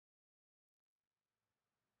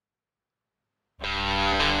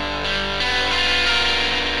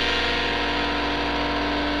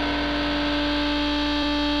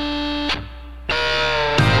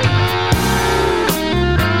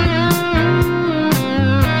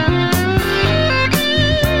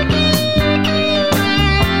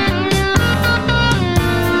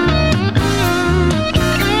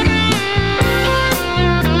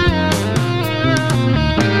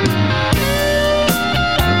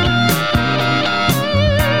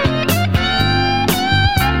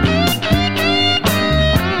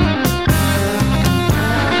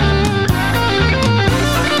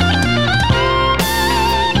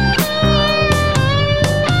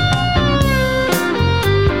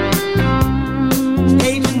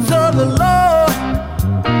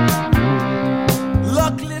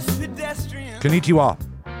Konnichiwa.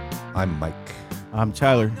 I'm Mike. I'm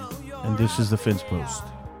Tyler, and this is the Fence Post.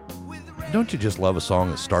 Don't you just love a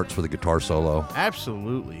song that starts with a guitar solo?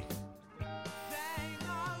 Absolutely.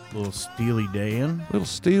 Little Steely Dan. Little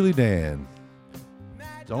Steely Dan.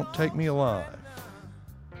 Don't Take Me Alive.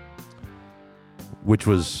 Which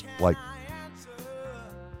was like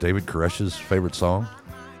David Koresh's favorite song.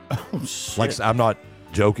 Oh, shit. Like, I'm not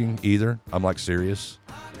joking either. I'm like serious.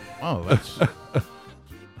 Oh, that's...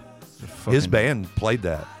 His band played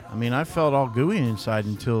that. I mean, I felt all gooey inside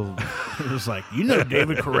until it was like, you know,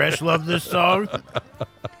 David Koresh loved this song?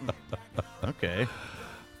 Okay.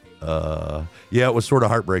 Yeah, it was sort of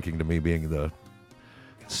heartbreaking to me being the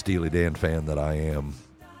Steely Dan fan that I am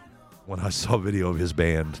when I saw a video of his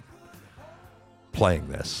band playing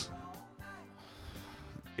this.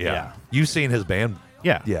 Yeah. You seen his band?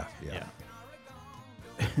 Yeah. Yeah.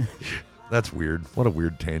 That's weird. What a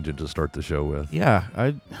weird tangent to start the show with. Yeah,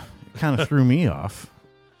 it kind of threw me off.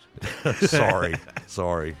 Sorry.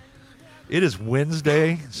 It is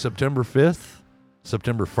Wednesday, September 5th,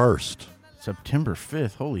 September 1st. September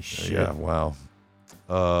 5th. Holy shit. Yeah, wow.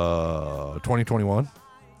 2021.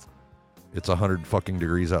 It's 100 fucking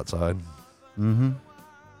degrees outside. Mm-hmm.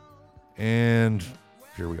 And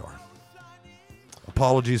here we are.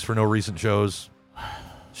 Apologies for no recent shows.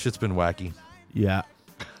 Shit's been wacky. Yeah.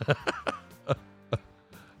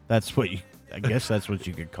 I guess that's what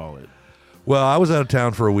you could call it. Well, I was out of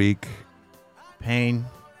town for a week. Pain.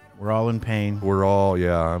 We're all in pain.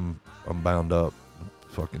 I'm bound up.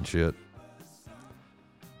 Fucking shit.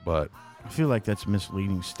 But I feel like that's a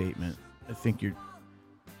misleading statement. I think it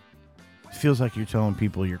feels like you're telling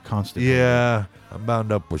people you're constipated. yeah, I'm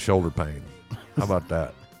bound up with shoulder pain. How about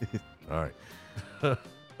that? All right.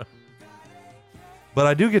 But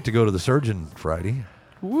I do get to go to the surgeon Friday.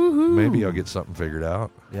 Woohoo! Maybe I'll get something figured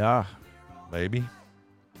out. Yeah. Maybe.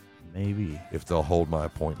 If they'll hold my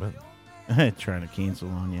appointment. Trying to cancel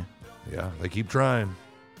on you. Yeah, they keep trying.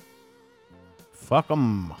 Fuck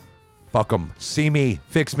them. Fuck them. See me.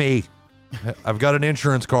 Fix me. I've got an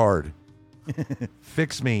insurance card.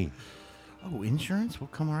 Fix me. Oh, insurance? We'll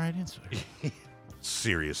come right in, sir.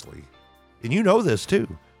 Seriously. And you know this, too.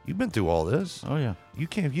 You've been through all this. Oh, yeah. You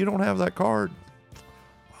don't have that card.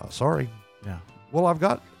 Sorry. Yeah. Well, I've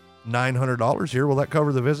got $900 here. Will that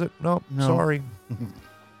cover the visit? Nope. No. Sorry.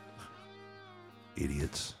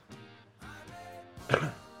 Idiots.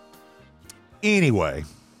 Anyway,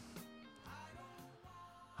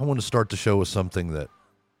 I want to start the show with something that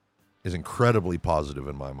is incredibly positive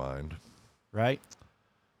in my mind. Right?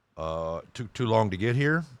 Took too long to get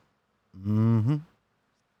here. Mm-hmm.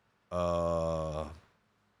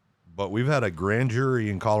 But we've had a grand jury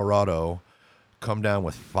in Colorado come down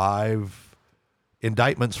with 5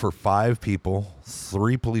 indictments for 5 people,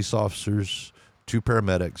 3 police officers, 2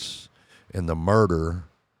 paramedics, in the murder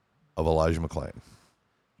of Elijah McClain.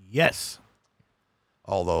 Yes.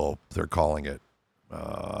 Although they're calling it,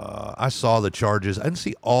 I saw the charges. I didn't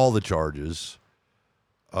see all the charges.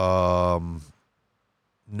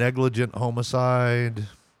 Negligent homicide.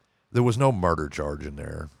 There was no murder charge in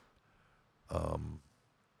there.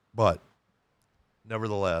 But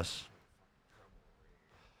nevertheless,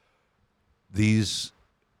 these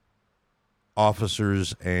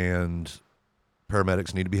officers and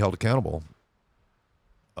paramedics need to be held accountable.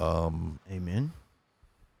 Amen.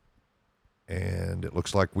 And it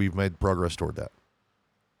looks like we've made progress toward that.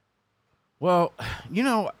 Well,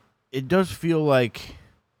 it does feel like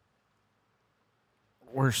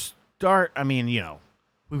we've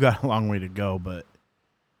got a long way to go, but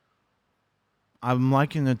I'm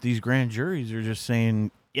liking that these grand juries are just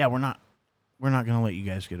saying, yeah, we're not going to let you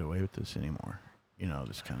guys get away with this anymore.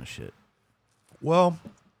 This kind of shit. Well,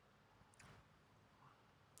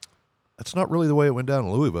 that's not really the way it went down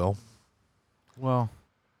in Louisville. Well,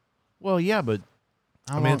 yeah, but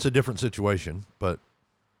it's a different situation, but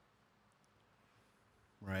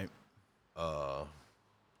right.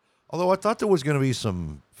 Although I thought there was going to be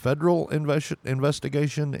some federal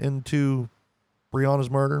investigation into Breonna's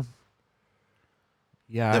murder.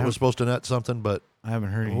 Yeah, that was supposed to net something, but I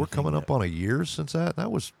haven't heard anything. We're coming up on a year since that.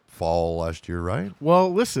 That was fall last year, right?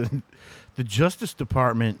 Well, listen, the Justice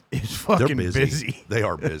Department is fucking busy. They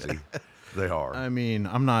are busy. They are. I mean,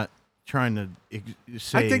 I'm not trying to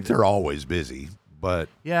say. I think they're always busy, but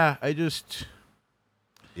yeah, it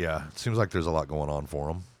seems like there's a lot going on for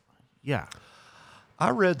them. Yeah. I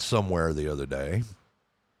read somewhere the other day,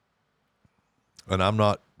 and I'm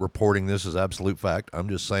not reporting this as absolute fact. I'm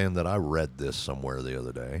just saying that I read this somewhere the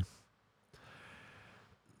other day.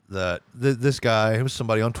 That this guy, it was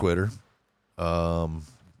somebody on Twitter, so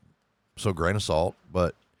grain of salt,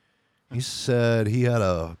 but he said he had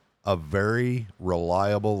a a very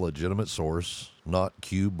reliable, legitimate source, not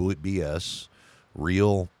Q BS,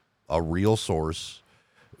 a real source,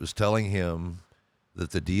 was telling him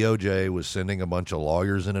that the DOJ was sending a bunch of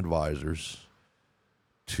lawyers and advisors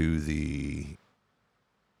to the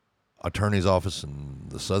attorney's office in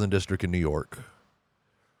the Southern District in New York.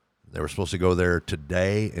 They were supposed to go there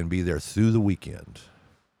today and be there through the weekend.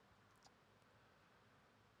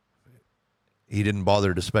 He didn't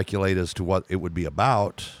bother to speculate as to what it would be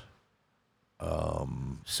about.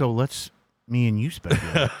 So let's me and you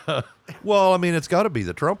speculate. Well, I mean, it's got to be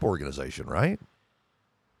the Trump organization, right?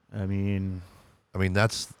 I mean,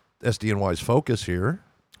 that's SDNY's focus here.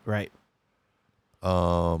 right.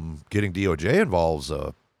 Getting DOJ involves.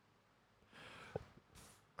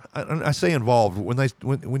 I say involved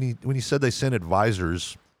when he said they sent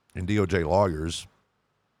advisors and DOJ lawyers.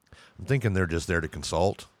 I'm thinking they're just there to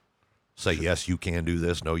consult, say yes, you can do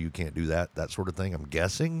this, no, you can't do that, that sort of thing. I'm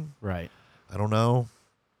guessing. Right. I don't know.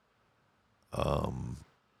 Well,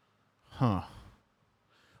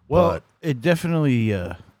 but it definitely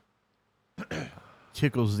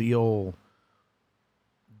tickles the old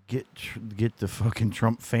get the fucking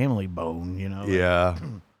Trump family bone, you know? yeah,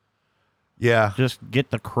 yeah. Just get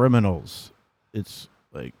the criminals. It's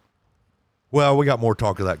like, Well, we got more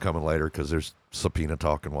talk of that coming later because there's subpoena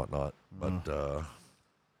talk and whatnot. But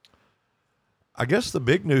I guess the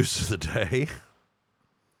big news of the day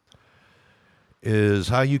is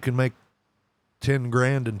how you can make 10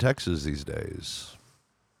 grand in Texas these days.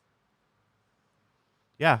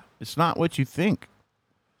 yeah, it's not what you think.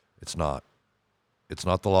 It's not. It's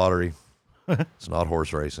not the lottery. It's not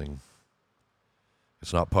horse racing.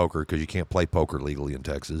 It's not poker because you can't play poker legally in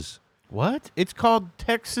Texas. What? It's called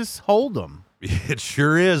Texas Hold'em. It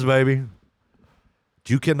sure is, baby.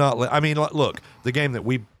 You cannot. Look, the game that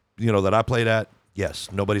that I played at.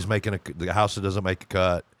 Yes, nobody's making the house that doesn't make a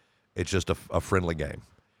cut. It's just a friendly game.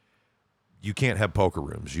 You can't have poker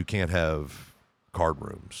rooms. You can't have card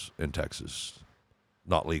rooms in Texas.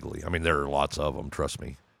 Not legally. I mean, there are lots of them. Trust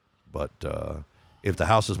me. But if the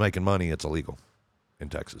house is making money, it's illegal in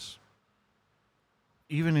Texas.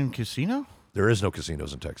 Even in casino? There is no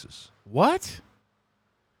casinos in Texas. What?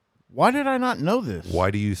 Why did I not know this?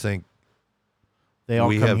 Why do you think They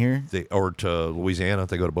all come here? Or to Louisiana?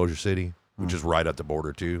 They go to Bossier City, which is right at the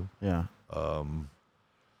border too. Yeah.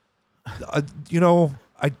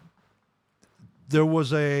 There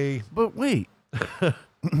was a But wait. I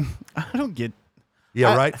don't get...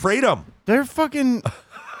 right, freedom. They're fucking...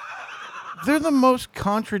 They're the most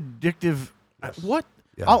contradictive... Yes. What?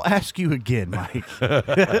 Yeah. I'll ask you again, Mike.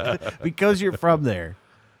 Because you're from there.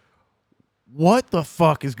 What the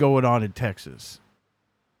fuck is going on in Texas?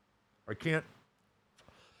 I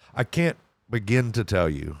can't begin to tell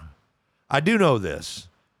you. I do know this.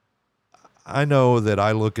 I know that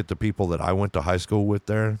I look at the people that I went to high school with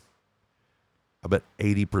there. I bet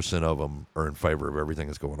 80% of them are in favor of everything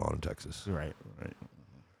that's going on in Texas. Right.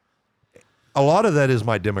 A lot of that is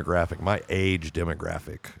my demographic. My age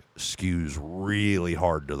demographic skews really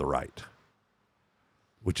hard to the right,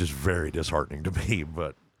 which is very disheartening to me.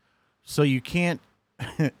 But So you can't...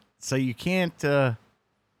 you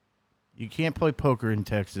can't play poker in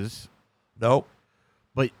Texas. nope.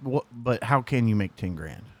 But how can you make 10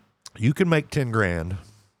 grand? You can make 10 grand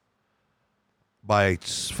by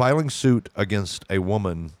filing suit against a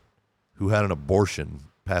woman who had an abortion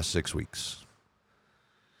past 6 weeks.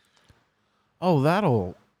 Oh,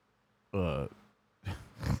 that'll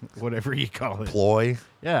whatever you call it. Ploy,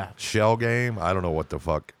 Yeah. shell game. I don't know what the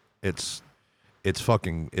fuck. It's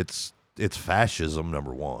fascism,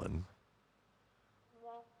 number one.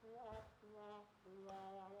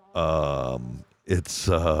 I'm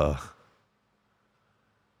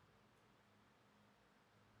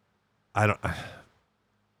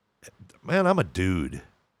a dude.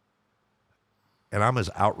 And I'm as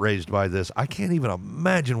outraged by this. I can't even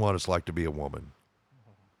imagine what it's like to be a woman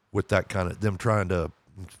with that kind of, them trying to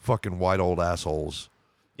fucking white old assholes.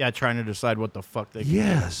 Yeah, trying to decide what the fuck they can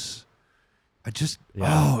Yes.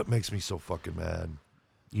 It makes me so fucking mad.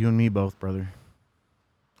 do. You and me both, brother.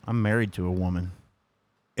 I'm married to a woman.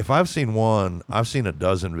 If I've seen one, I've seen a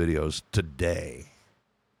dozen videos today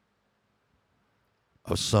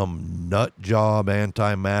of some nut job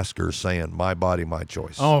anti-masker saying, my body, my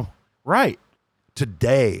choice. Oh, right.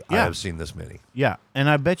 Today, I Yeah. have seen this many. Yeah, and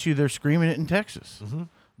I bet you they're screaming it in Texas. Mm-hmm.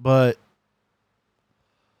 But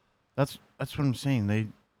that's what I'm saying. They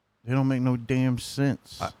don't make no damn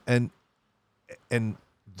sense. I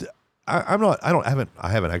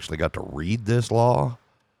haven't actually got to read this law.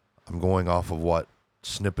 I'm going off of what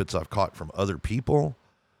snippets I've caught from other people.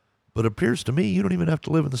 But it appears to me you don't even have to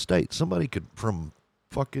live in the state. Somebody could, from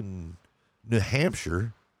fucking New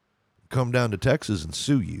Hampshire, come down to Texas and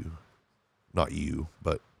sue you. Not you,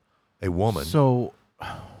 but a woman. So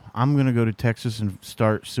I'm going to go to Texas and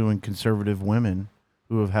start suing conservative women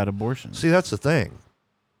who have had abortions. See, that's the thing.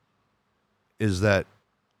 Is that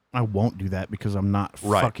I won't do that because I'm not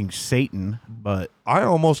fucking Satan, but I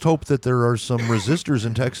almost hope that there are some resistors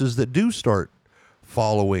in Texas that do start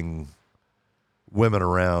following women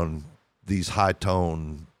around, these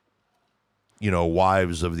high-tone,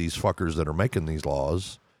 wives of these fuckers that are making these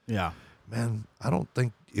laws. yeah. Man, I don't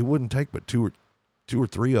think it wouldn't take but two or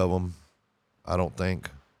three of them. I don't think.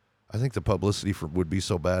 I think the publicity would be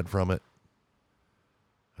so bad from it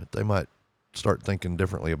that they might start thinking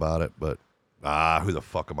differently about it. But who the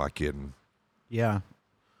fuck am I kidding? Yeah.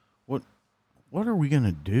 What are we going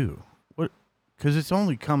to do? Because it's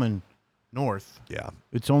only coming north. Yeah.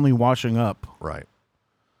 It's only washing up. Right.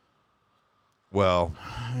 Well,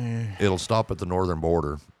 it'll stop at the northern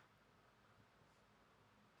border.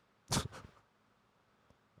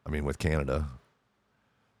 I mean, with Canada.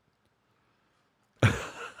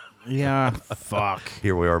 Yeah. Fuck.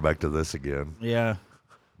 Here we are back to this again. Yeah.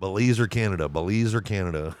 Belize or Canada? Belize or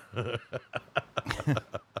Canada?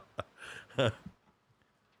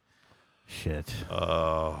 Shit.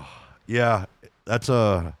 Yeah, it's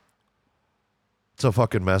a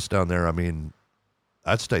fucking mess down there. I mean,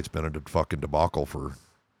 that state's been a fucking debacle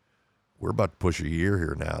we're about to push a year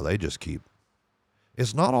here now. They just keep,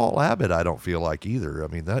 it's not all Abbott, I don't feel like either. I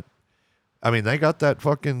mean, they got that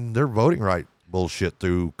fucking, their voting right bullshit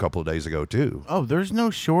through a couple of days ago too. Oh, there's no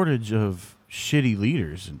shortage of shitty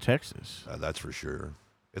leaders in Texas. That's for sure.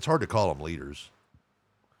 It's hard to call them leaders.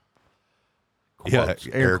 Quotes,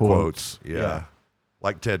 yeah, air quotes. quotes. Yeah.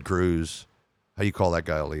 Like Ted Cruz. How you call that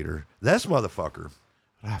guy a leader? This motherfucker.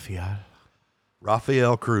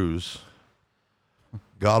 Rafael Cruz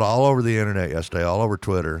got all over the internet yesterday, all over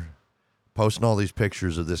Twitter, posting all these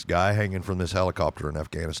pictures of this guy hanging from this helicopter in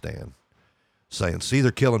Afghanistan, saying, see,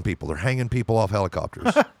 they're killing people. They're hanging people off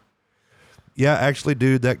helicopters. Yeah, actually,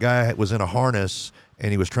 dude, that guy was in a harness,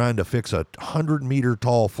 and he was trying to fix a 100-meter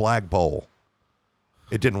tall flagpole.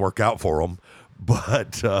 It didn't work out for him,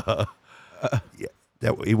 but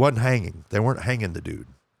he wasn't hanging. They weren't hanging the dude.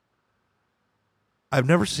 I've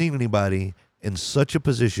never seen anybody in such a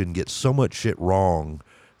position get so much shit wrong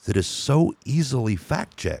that is so easily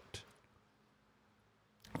fact-checked.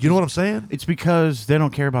 You know what I'm saying? It's because they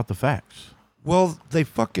don't care about the facts. Well, they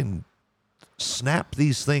fucking snap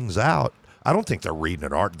these things out. I don't think they're reading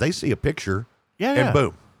an art. They see a picture, and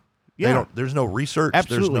boom. Yeah. They don't, there's no research.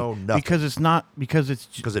 Absolutely. There's no nothing. Because it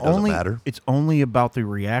doesn't only, matter. It's only about the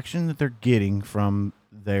reaction that they're getting from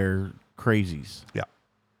their crazies. Yeah.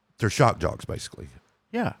 They're shock jocks, basically.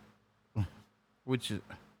 Yeah. Which is...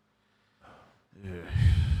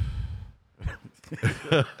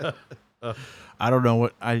 I don't know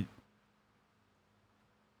what I...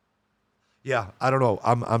 Yeah, I don't know.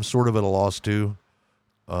 I'm sort of at a loss, too.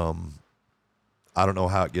 I don't know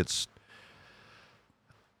how it gets...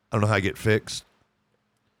 I don't know how it get fixed.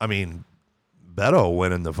 I mean, Beto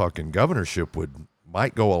winning the fucking governorship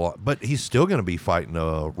might go a lot, but he's still going to be fighting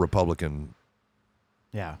a Republican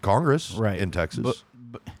Congress in Texas.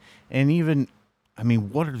 But, and even, I mean,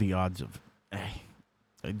 what are the odds of?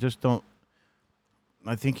 I just don't.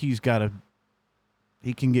 I think he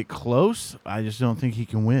can get close. I just don't think he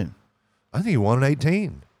can win. I think he won in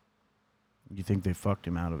 18. You think they fucked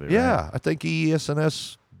him out of it? Yeah, right? I think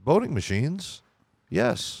ESNS voting machines.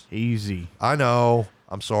 Yes. Easy. I know.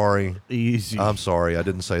 I'm sorry. Easy. I'm sorry. I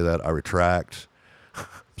didn't say that. I retract. I'm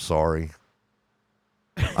sorry.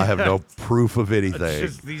 I have no proof of anything.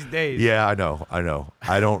 It's just these days. Yeah, I know.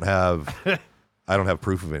 I don't have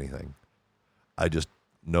proof of anything. I just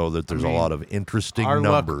know that there's a lot of interesting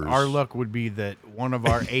numbers. Our luck would be that one of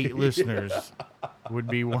our 8 listeners would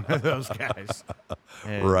be one of those guys.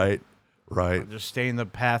 And Right. just stay in the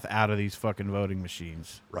path out of these fucking voting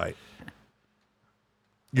machines. Right.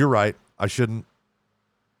 You're right. I shouldn't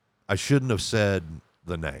have said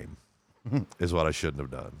the name is what I shouldn't have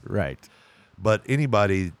done. Right. But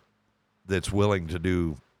anybody that's willing to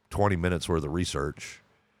do 20 minutes worth of research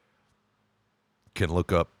can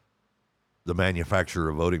look up the manufacturer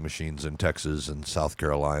of voting machines in Texas and South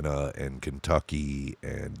Carolina and Kentucky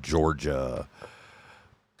and Georgia,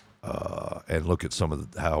 and look at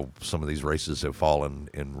how some of these races have fallen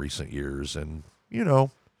in recent years. And,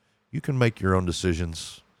 you can make your own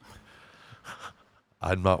decisions.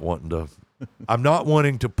 I'm not wanting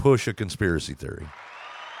to push a conspiracy theory.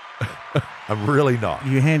 I'm really not.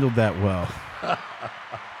 You handled that well.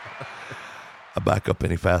 I back up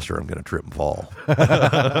any faster, I'm going to trip and fall.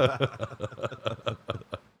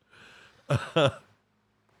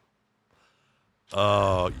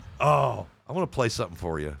 play something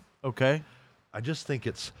for you. Okay. I just think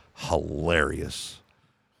it's hilarious.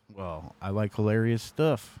 Well, I like hilarious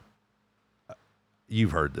stuff.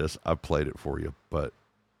 You've heard this. I've played it for you, but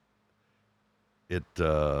it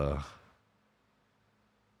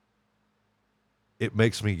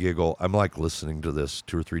makes me giggle. I'm like listening to this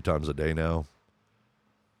 2 or 3 times a day now.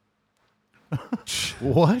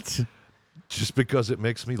 What? Just because it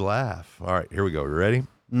makes me laugh. All right, here we go. You ready?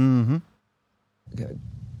 Mm-hmm. Good.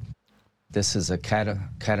 This is a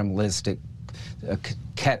cataclysmic,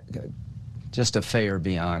 just a fair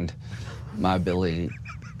beyond my ability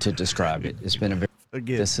to describe it. It's been a very,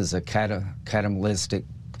 Again. this is a cataclysmic,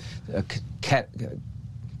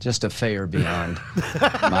 just a fair beyond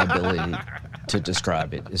my ability to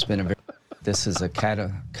describe it. It's been a very, this is a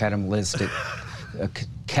cataclysmic,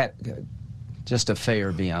 just a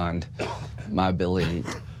fair beyond my ability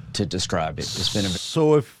to describe it. It's been a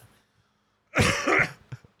So if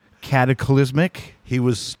Cataclysmic. he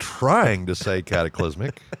was trying to say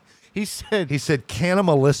cataclysmic, He said. he said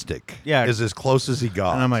cannibalistic. Yeah. Is as close as he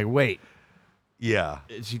got. And I'm like, wait, yeah.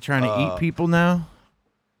 is he trying to eat people now?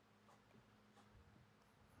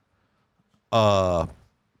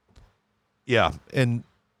 Yeah. And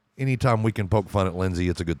anytime we can poke fun at Lindsay,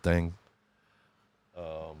 it's a good thing.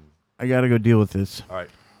 I got to go deal with this. All right.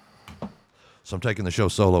 So I'm taking the show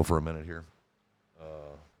solo for a minute here.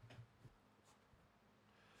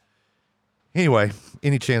 Anyway,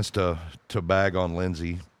 any chance to bag on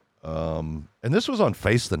Lindsay? And this was on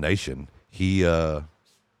Face the Nation. He, I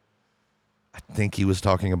think he was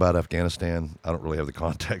talking about Afghanistan. I don't really have the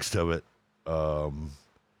context of it. I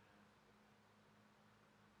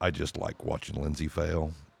just like watching Lindsay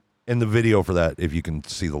fail. And the video for that, if you can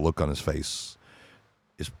see the look on his face,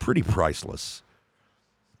 is pretty priceless.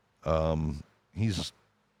 He's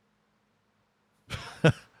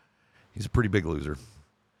he's a pretty big loser.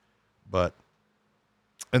 But,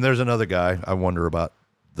 and there's another guy, I wonder about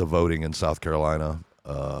the voting in South Carolina.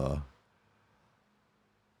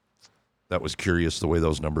 That was curious the way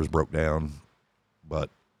those numbers broke down. But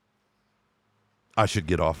I should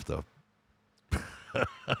get off the...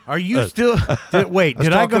 Are you still? Wait, I was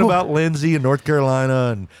did I talking go about Lindsay in North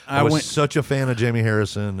Carolina, and I was went- such a fan of Jamie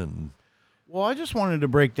Harrison. And Well, I just wanted to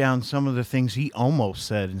break down some of the things he almost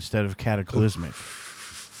said instead of cataclysmic.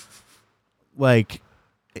 Like,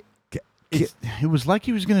 it was like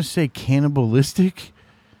he was going to say cannibalistic.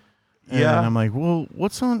 And Yeah. I'm like, well,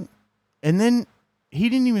 what's on? And then he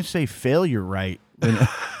didn't even say failure right. He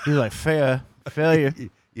was like, failure,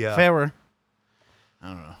 yeah, failure. I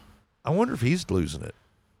don't know. I wonder if he's losing it.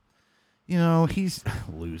 You know, he's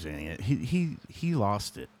losing it. He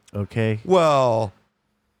lost it. Okay. Well,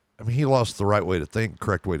 I mean, he lost the right way to think,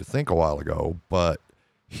 correct way to think a while ago, but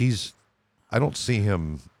I don't see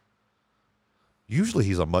him. Usually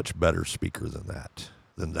he's a much better speaker than that.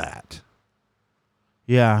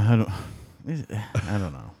 Yeah, I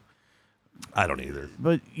don't know. I don't either.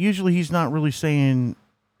 But usually he's not really saying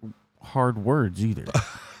hard words either.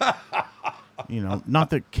 You know, not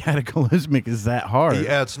that cataclysmic is that hard.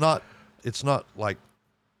 Yeah, it's not like,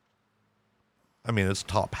 I mean, it's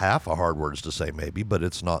top half of hard words to say maybe, but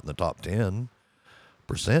it's not in the top 10%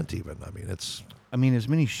 even. I mean, as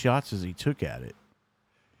many shots as he took at it.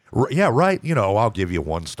 Yeah, right. You know, I'll give you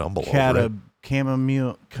one stumble over it.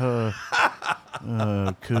 Chamomile,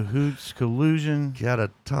 cahoots, collusion,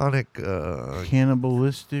 Catatonic,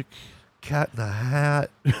 cannibalistic. cat in a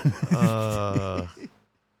hat,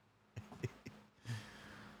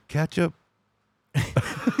 ketchup,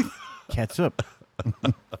 Catsup.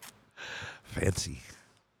 fancy.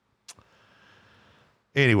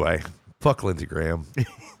 Anyway, fuck Lindsey Graham.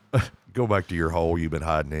 Go back to your hole you've been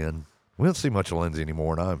hiding in. We don't see much of Lindsey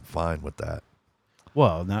anymore, and I'm fine with that.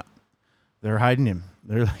 Well, now they're hiding him.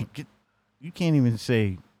 They're like, you can't even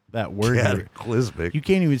say that word. Cataclysmic. You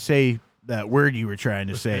can't even say that word you were trying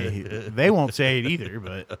to say. They won't say it either,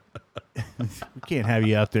 but we can't have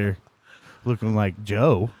you out there looking like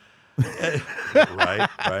Joe.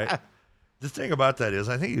 right. The thing about that is,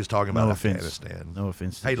 I think he was talking about No offense. Afghanistan. No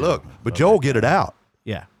offense to Hey, Joe, look, but Joe will get it out.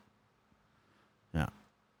 Yeah. Yeah.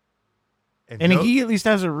 And And Joe- he at least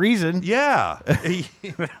has a reason. yeah.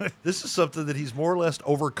 This is something that he's more or less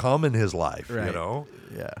overcome in his life, you Right. know?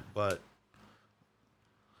 Yeah. But,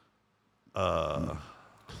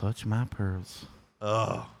 Clutch my pearls.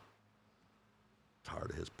 tired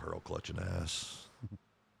of his pearl clutching ass.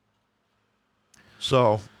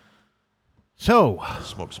 So, So,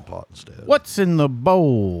 smoke some pot instead. what's in the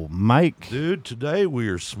bowl, Mike? Dude, today we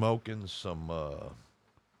are smoking some, what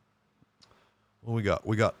we got?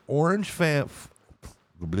 We got orange fan.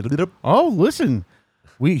 Oh, listen.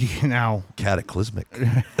 We now Cataclysmic.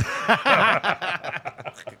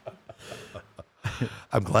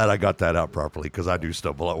 I'm glad I got that out properly because I do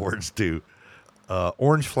stumble on words too.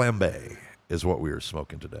 Orange Flambe is what we are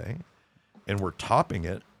smoking today. And we're topping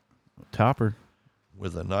it topper.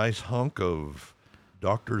 with a nice hunk of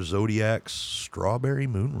Dr. Zodiac's Strawberry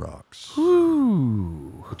Moon Rocks,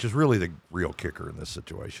 Ooh. which is really the real kicker in this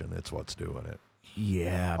situation. It's what's doing it.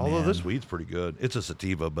 Yeah, Although man. this weed's pretty good. It's a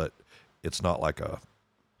sativa, but it's not like a...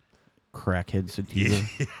 Crackhead sativa.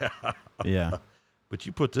 Yeah. Yeah. But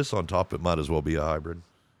you put this on top, it might as well be a hybrid.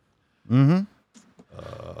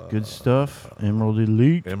 Mm-hmm. Good stuff. Emerald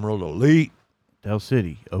Elite. Emerald Elite. Del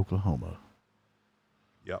City, Oklahoma.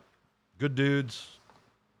 Yep. Good dudes.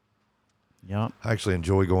 Yep. I actually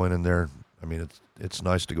enjoy going in there. I mean, it's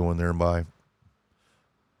nice to go in there and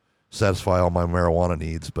satisfy all my marijuana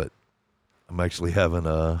needs, but I'm actually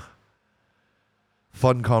having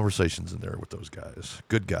fun conversations in there with those guys.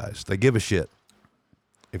 Good guys. They give a shit.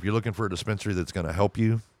 If you're looking for a dispensary that's going to help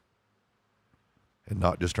you and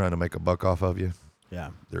not just trying to make a buck off of you,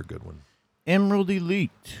 Yeah. they're a good one. Emerald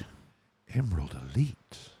Elite. Emerald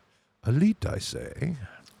Elite. Elite, I say.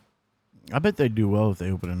 I bet they'd do well if they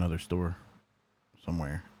open another store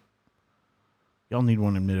somewhere. Y'all need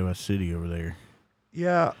one in Midwest City over there.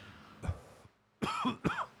 Yeah.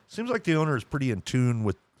 Seems like the owner is pretty in tune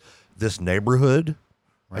with this neighborhood.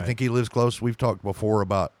 Right. I think he lives close. We've talked before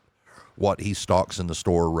about what he stocks in the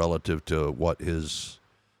store relative to what his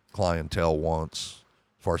clientele wants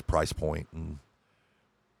as far as price point and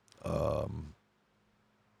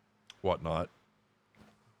whatnot.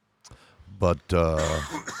 But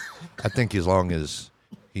I think as long as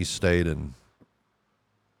he stayed in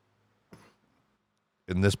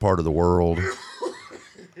this part of the world,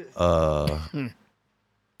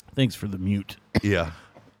 Thanks for the mute. yeah,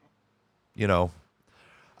 you know,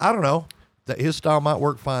 I don't know. That his style might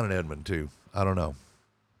work fine in Edmond too. I don't know.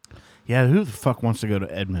 Yeah, who the fuck wants to go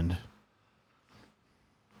to Edmond?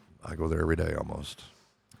 I go there every day almost.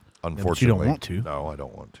 Unfortunately, but you don't want to. No, I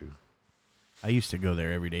don't want to. I used to go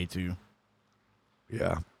there every day too.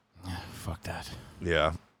 Yeah, Fuck that.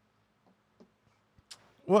 yeah.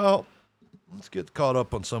 Well, let's get caught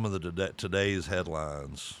up on some of the today's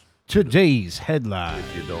headlines, Today's headline.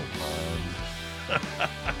 if you don't mind.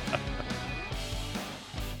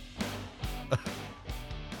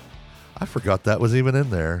 I forgot that was even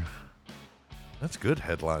in there. That's good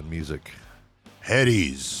headline music.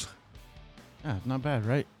 Headies. Yeah, not bad,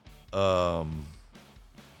 right?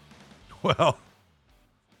 Well,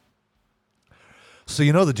 so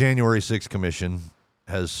you know the January 6th Commission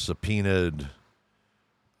has subpoenaed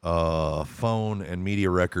phone and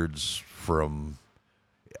media records from,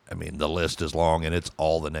 I mean, the list is long, and it's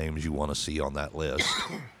all the names you want to see on that list.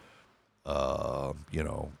 You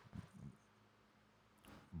know,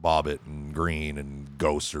 Bobbitt and Green and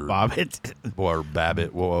Gosser. Bobbitt. Or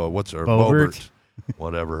Babbitt. What's her? Bobert. Bobert.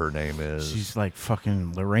 Whatever her name is. She's like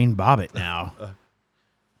fucking Lorraine Bobbitt now.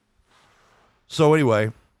 So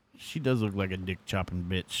anyway, She does look like a dick chopping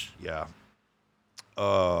bitch. yeah.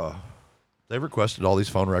 They've requested all these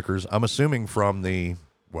phone records. I'm assuming from I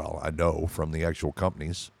know from the actual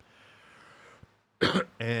companies.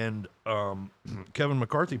 And Kevin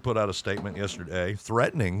McCarthy put out a statement yesterday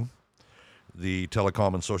threatening the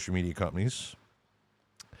telecom and social media companies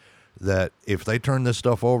that if they turn this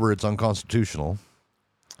stuff over, it's unconstitutional.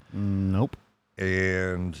 Nope.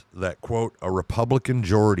 And that, quote, a Republican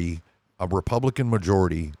majority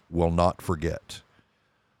will not forget.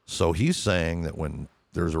 So he's saying that when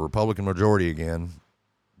there's a Republican majority again,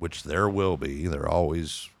 which there will be,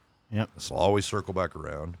 this will always circle back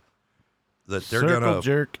around, that they're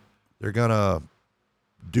gonna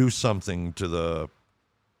do something to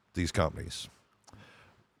these companies.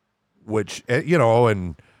 Which, you know,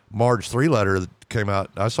 and Marge 3-letter that came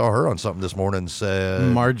out, I saw her on something this morning, said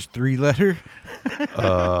Marge 3-letter.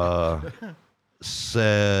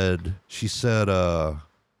 She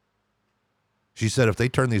said if they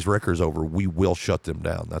turn these records over, we will shut them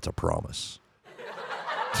down. That's a promise.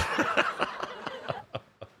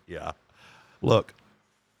 Yeah. Look,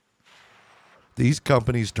 these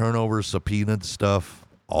companies turn over subpoenaed stuff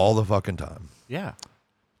all the fucking time. Yeah.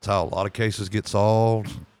 That's how a lot of cases get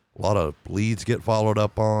solved. A lot of leads get followed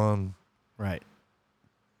up on. Right.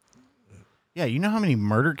 Yeah, you know how many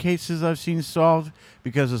murder cases I've seen solved?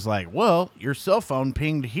 Because it's like, well, your cell phone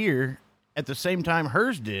pinged here at the same time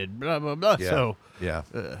hers did, blah, blah, blah. Yeah. So, Yeah.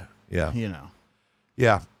 Yeah. you know.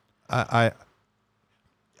 Yeah. I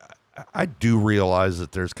do realize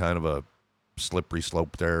that there's kind of a slippery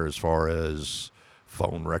slope there as far as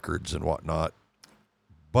phone records and whatnot.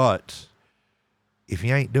 But if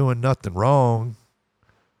you ain't doing nothing wrong,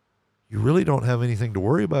 You really don't have anything to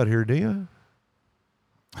worry about here, do you?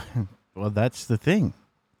 Well, that's the thing.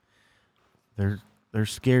 They're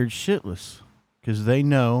scared shitless because they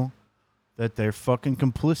know that they're fucking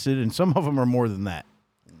complicit, and some of them are more than that.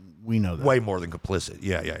 We know that. Way more than complicit.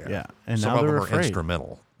 Yeah. Yeah, and Some now of they're them afraid. are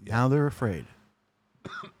instrumental. Yeah. Now they're afraid.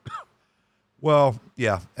 Well,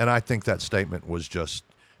 yeah, and I think that statement was just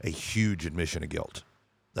a huge admission of guilt.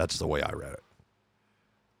 That's the way I read it.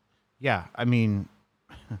 Yeah, I mean,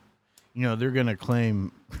 they're going to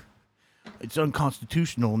claim it's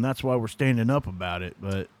unconstitutional, and that's why we're standing up about it.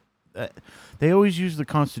 But they always use the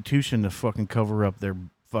Constitution to fucking cover up their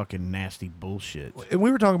fucking nasty bullshit. And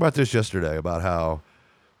we were talking about this yesterday, about how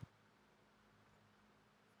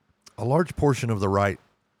a large portion of the right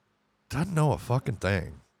doesn't know a fucking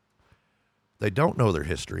thing. They don't know their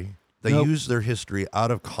history. They Nope. use their history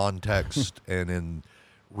out of context and in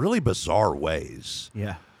really bizarre ways.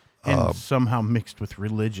 Yeah. And somehow mixed with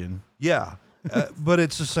religion. Yeah. But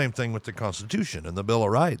it's the same thing with the Constitution and the Bill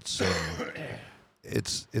of Rights. And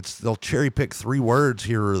it's they'll cherry pick 3 words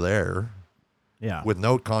here or there Yeah. with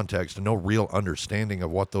no context and no real understanding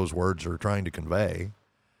of what those words are trying to convey,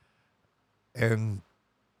 and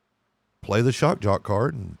play the shock jock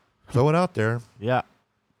card and throw it out there. Yeah.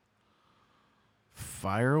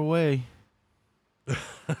 Fire away.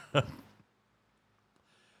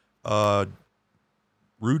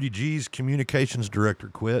 Rudy G's communications director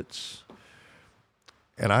quits.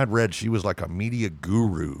 And I'd read she was like a media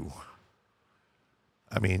guru.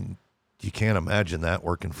 I mean, you can't imagine that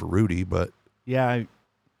working for Rudy, but Yeah,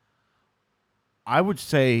 I would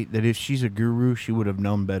say that if she's a guru, she would have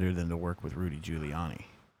known better than to work with Rudy Giuliani.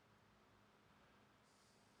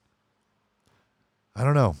 I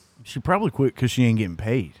don't know. She probably quit because she ain't getting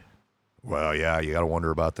paid. Well, yeah, you got to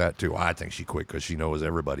wonder about that too. I think she quit because she knows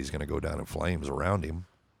everybody's going to go down in flames around him.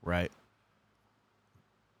 Right.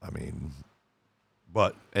 I mean,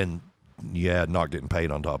 and yeah, not getting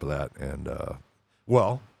paid on top of that. And,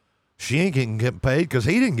 well, she ain't getting paid because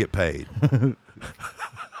he didn't get paid. Did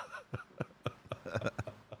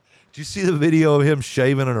you see the video of him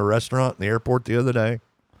shaving in a restaurant in the airport the other day?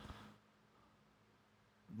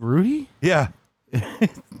 Rudy? Yeah.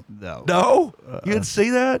 No. No? You didn't see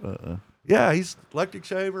that? Yeah, he's electric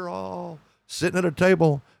shaver, all sitting at a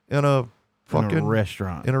table in a fucking In a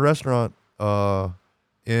restaurant. In a restaurant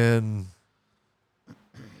in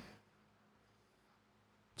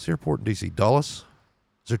what's the airport in D.C.? Dulles?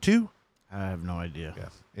 Is there 2? I have no idea. Yeah.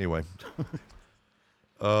 Anyway.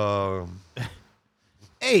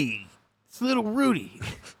 Hey, it's little Rudy.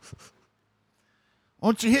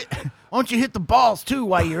 Won't you hit the balls too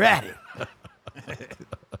while you're at it?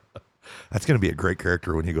 That's going to be a great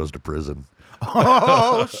character when he goes to prison.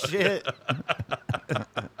 Oh shit.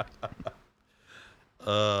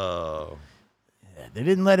 Oh. They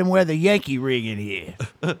didn't let him wear the Yankee ring in here.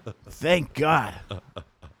 Thank God.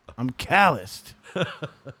 I'm calloused.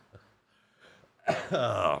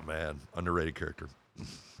 Oh, man. Underrated character.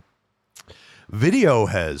 Video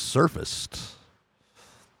has surfaced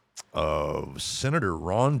of Senator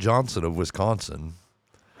Ron Johnson of Wisconsin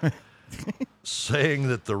saying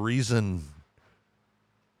that the reason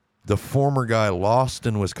the former guy lost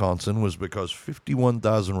in Wisconsin was because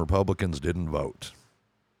 51,000 Republicans didn't vote.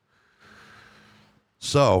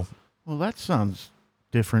 So, Well, that sounds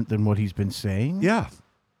different than what he's been saying. yeah.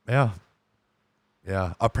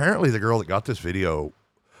 Apparently, the girl that got this video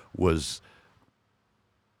was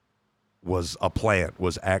a plant,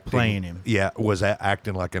 was acting. Playing him. Yeah, was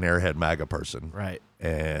acting like an Airhead MAGA person. Right.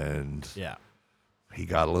 And Yeah. he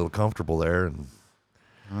got a little comfortable there. And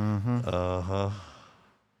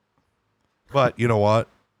But you know what?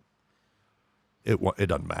 It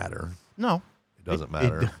doesn't matter. No. It doesn't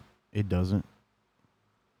matter. It doesn't.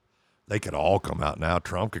 They could all come out now.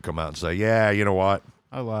 Trump could come out and say, yeah, you know what?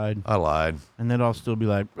 I lied. I lied. And then I'll still be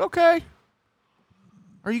like, okay.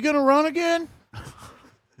 Are you going to run again?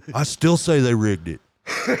 I still say they rigged it.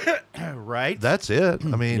 Right. That's it.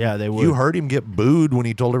 I mean, Yeah, they would. You heard him get booed when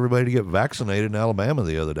he told everybody to get vaccinated in Alabama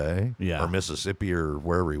the other day. Yeah. Or Mississippi or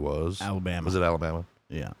wherever he was. Alabama. Was it Alabama?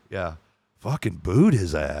 Yeah. Yeah. Fucking booed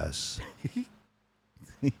his ass.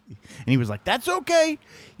 And he was like, that's okay.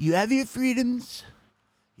 You have your freedoms.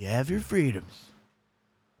 You have your freedoms.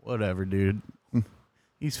 Whatever, dude.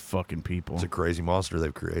 These fucking people. It's a crazy monster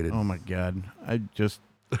they've created. Oh, my God. I just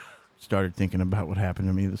started thinking about what happened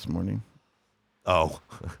to me this morning. Oh,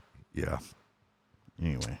 yeah.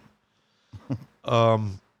 Anyway.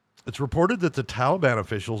 It's reported that the Taliban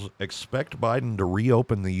officials expect Biden to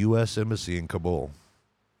reopen the U.S. Embassy in Kabul.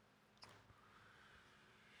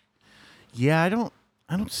 Yeah, I don't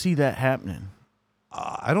see that happening.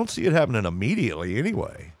 I don't see it happening immediately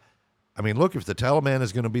anyway. I mean, look, if the Taliban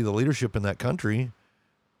is going to be the leadership in that country,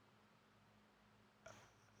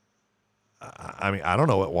 I mean, I don't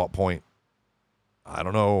know at what point. I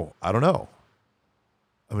don't know.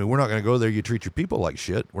 I mean, we're not going to go there. You treat your people like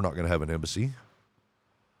shit. We're not going to have an embassy.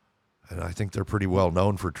 And I think they're pretty well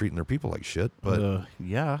known for treating their people like shit. But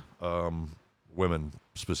yeah, women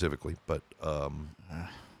specifically. But I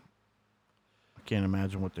can't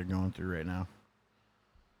imagine what they're going through right now.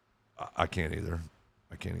 I can't either.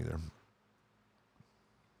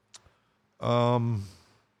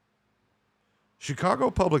 Chicago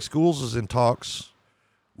Public Schools is in talks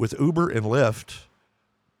with Uber and Lyft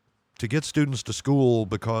to get students to school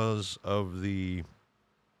because of the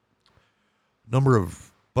number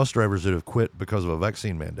of bus drivers that have quit because of a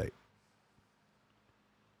vaccine mandate.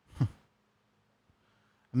 I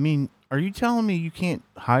mean, are you telling me you can't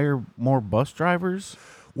hire more bus drivers?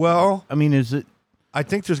 Well, I mean, is it? I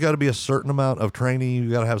think there's got to be a certain amount of training. You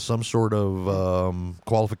got to have some sort of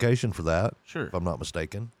qualification for that. Sure. If I'm not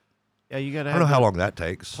mistaken. Yeah, you got to. I don't know how long that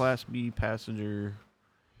takes. Class B passenger.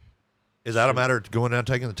 Is that a matter of going down and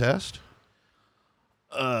taking the test?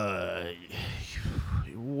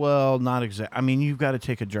 Well, not exactly. I mean, you've got to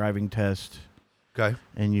take a driving test. Okay.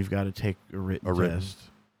 And you've got to take a written test.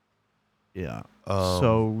 Yeah.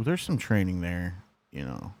 So there's some training there, you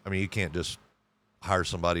know. I mean, you can't just hire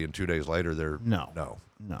somebody and 2 days later they're No.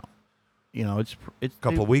 You know, it's a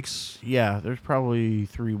couple of weeks. Yeah, there's probably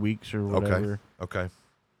 3 weeks or whatever. Okay.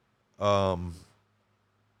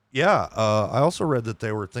 Yeah. I also read that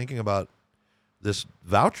they were thinking about this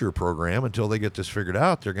voucher program until they get this figured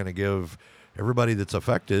out. They're going to give everybody that's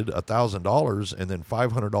affected $1,000 and then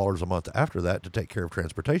 $500 a month after that to take care of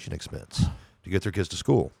transportation expense to get their kids to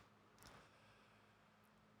school.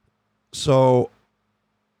 So,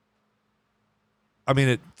 I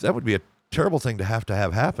mean, that would be a terrible thing to have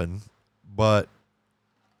happen, but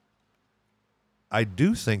I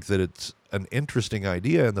do think that it's an interesting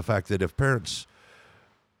idea in the fact that if parents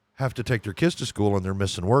have to take their kids to school and they're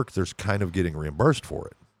missing work, there's kind of getting reimbursed for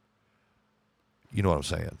it. You know what I'm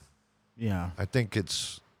saying? Yeah. I think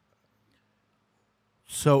it's...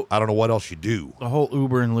 So I don't know what else you do. The whole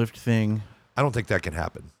Uber and Lyft thing. I don't think that can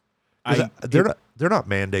happen. They're not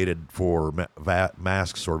mandated for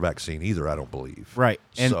masks or vaccine either, I don't believe. Right.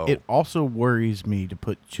 And it also worries me to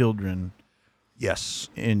put children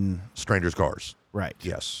in strangers' cars. Right.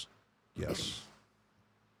 Yes.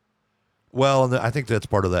 Well, and I think that's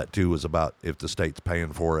part of that too, is about if the state's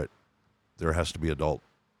paying for it, there has to be adult,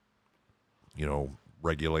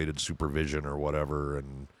 regulated supervision or whatever.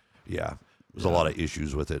 And there's a lot of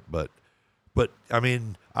issues with it. But I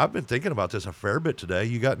mean, I've been thinking about this a fair bit today.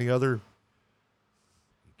 You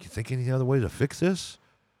think any other way to fix this?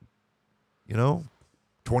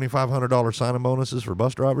 $2,500 sign-on bonuses for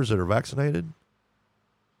bus drivers that are vaccinated?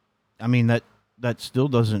 I mean, that still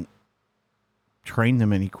doesn't train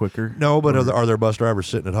them any quicker. No, but are there bus drivers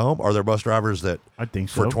sitting at home? Are there bus drivers that I think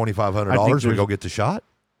so. For $2,500 would go get the shot?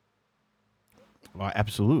 Well,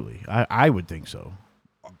 absolutely. I would think so.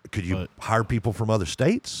 Could you hire people from other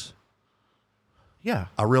states? Yeah.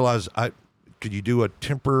 I realize could you do a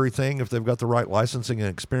temporary thing if they've got the right licensing and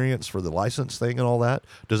experience for the license thing and all that?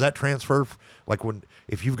 Does that transfer?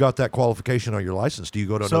 If you've got that qualification on your license, do you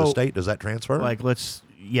go to another state? Does that transfer?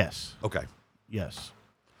 Yes. Okay. Yes.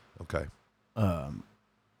 Okay.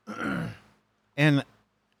 And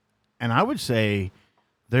I would say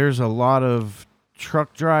there's a lot of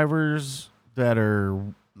truck drivers that are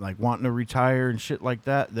wanting to retire and shit like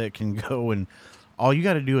that can go, and all you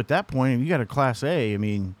got to do at that point, if you got a Class A, I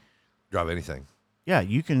mean, drive anything. Yeah,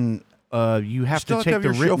 you can. You have to take the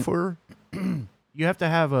written. Chauffeur? You have to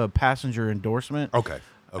have a passenger endorsement. Okay.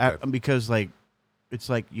 Because it's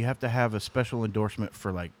you have to have a special endorsement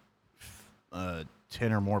for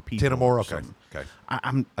 10 or more people. 10 or more. Okay.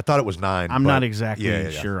 I thought it was 9. I'm not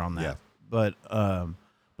exactly sure on that. Yeah.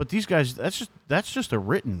 But these guys, that's just a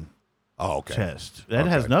written test. That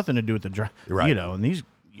has nothing to do with the drive. Right. And these,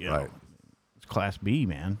 it's Class B,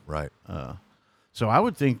 man. Right. So I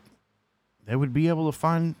would think they would be able to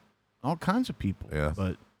find all kinds of people. Yeah.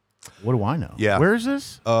 But what do I know? Yeah. Where is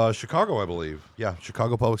this? Chicago, I believe. Yeah.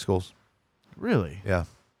 Chicago Public Schools. Really? Yeah.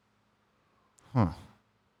 Huh.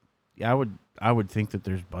 Yeah, I would think that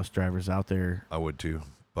there's bus drivers out there. I would too.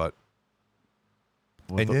 But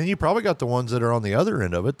then you probably got the ones that are on the other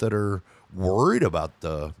end of it that are worried about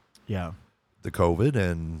the COVID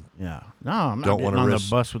and no, I'm not getting on the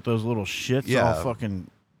bus with those little shits all fucking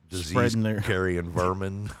spreading their carrying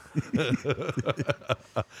vermin.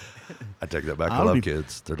 I take that back. I love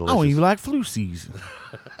kids. They're delicious. Oh, you like flu season?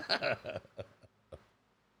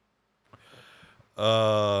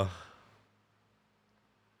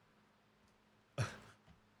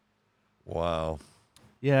 Wow.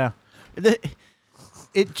 Yeah.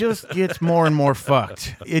 It just gets more and more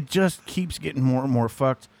fucked. It just keeps getting more and more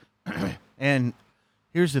fucked. And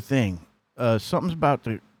here's the thing. Something's about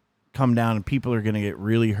to come down and people are going to get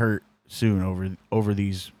really hurt soon over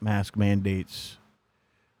these mask mandates.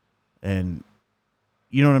 And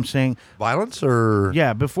you know what I'm saying? Violence or?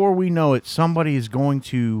 Yeah, before we know it, somebody is going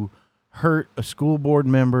to hurt a school board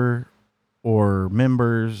member or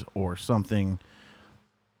members or something.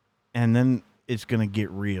 And then it's going to get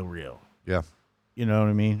real. Yeah. You know what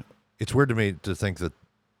I mean? It's weird to me to think that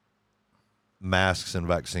masks and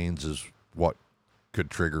vaccines is what could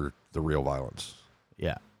trigger the real violence.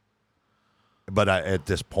 Yeah. But at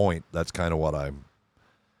this point, that's kind of what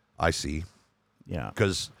I see. Yeah.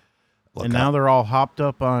 Because, and now they're all hopped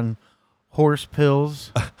up on horse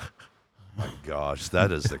pills. My gosh,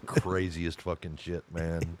 that is the craziest fucking shit,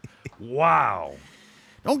 man. Wow.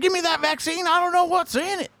 Don't give me that vaccine. I don't know what's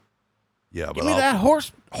in it. Yeah, but Give me that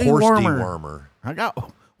horse dewormer. I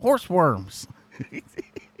got horse worms.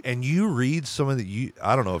 And you read some of the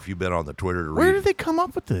I don't know if you've been on the Twitter to read. Where did they come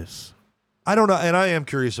up with this? I don't know, and I am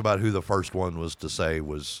curious about who the first one was to say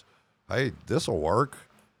was, "Hey, this'll work."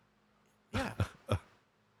 Yeah.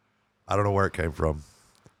 I don't know where it came from.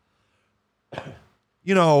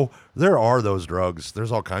 You know, there are those drugs.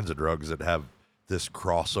 There's all kinds of drugs that have this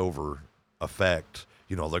crossover effect.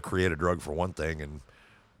 You know, they'll create a drug for one thing, and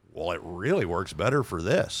well, it really works better for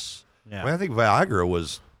this. Yeah. I mean, I think Viagra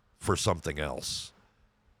was for something else.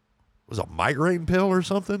 Was it a migraine pill or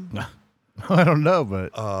something? I don't know,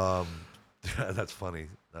 but That's funny.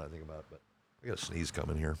 Now I think about it, but I got a sneeze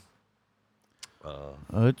coming here.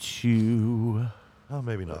 achoo, Oh,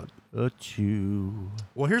 maybe not. achoo.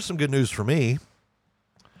 Well, here's some good news for me.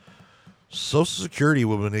 Social Security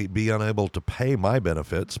will be unable to pay my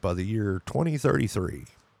benefits by the year 2033.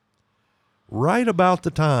 Right about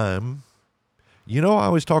the time, I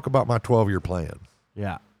always talk about my 12-year plan.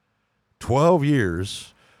 Yeah. 12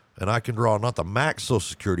 years, and I can draw not the max Social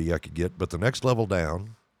Security I could get, but the next level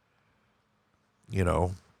down.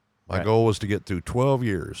 My Right. goal was to get through 12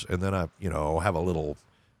 years, and then I, have a little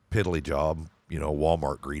piddly job,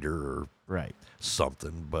 Walmart greeter or Right.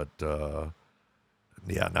 something. But,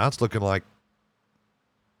 yeah, now it's looking like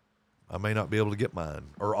I may not be able to get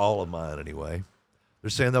mine, or all of mine anyway. They're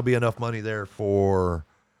saying there'll be enough money there for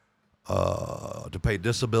to pay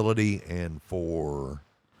disability and for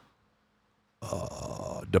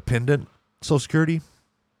dependent Social Security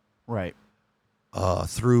Right.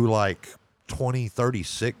 through like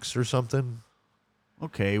 2036 or something.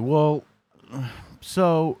 Okay. Well,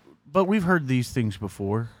 but we've heard these things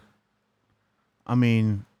before. I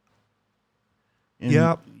mean,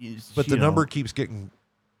 Yeah, it's, but the number keeps getting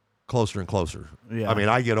closer and closer. Yeah. I mean,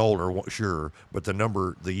 I get older, sure, but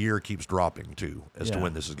the year keeps dropping too as to Yeah.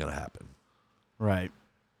 when this is going to happen. Right.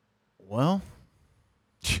 Well,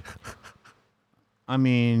 I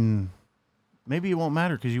mean, maybe it won't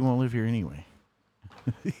matter because you won't live here anyway.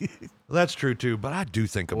 That's true too, but I do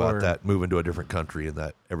think about Or- that moving to a different country and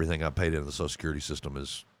that everything I paid into the Social Security system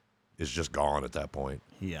is just gone at that point.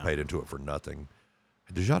 Yeah. Paid into it for nothing.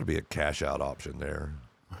 There's got to be a cash out option there.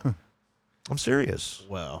 I'm serious.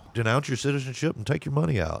 Well, Denounce your citizenship and take your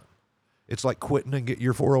money out. It's like quitting and get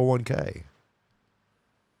your 401k.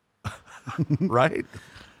 Right?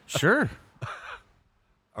 sure.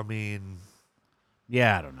 I mean,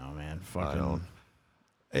 Yeah, I don't know, man. Fucking. don't.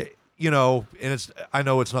 And I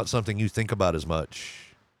know it's not something you think about as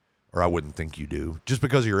much, or I wouldn't think you do, just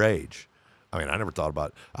because of your age. I mean, I never thought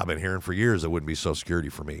about I've been hearing for years it wouldn't be Social Security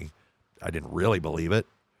for me. I didn't really believe it.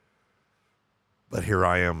 But here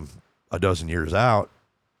I am a dozen years out.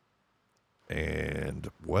 And,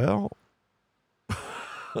 well,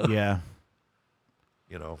 Yeah.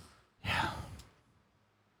 Yeah.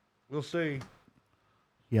 We'll see.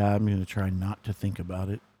 Yeah, I'm gonna try not to think about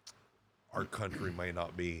it. Our country may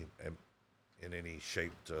not be in any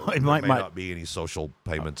shape to. It there might- may might- not be any social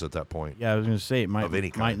payments at that point. Yeah, I was gonna say it Of any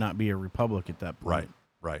might kind. not be a republic at that point.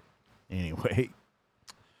 Right. Anyway.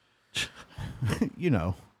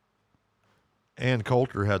 Ann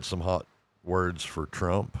Coulter had some hot words for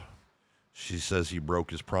Trump. She says he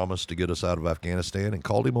broke his promise to get us out of Afghanistan and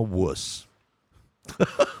called him a wuss.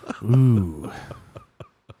 Ooh.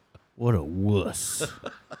 What a wuss.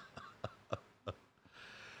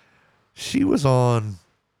 She was on.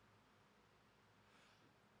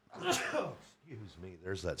 Excuse me.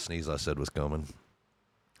 There's that sneeze I said was coming.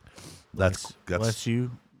 That's Bless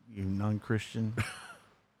you, you non-Christian.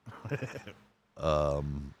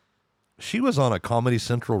 She was on a Comedy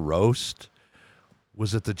Central roast.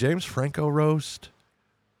 Was it the James Franco roast?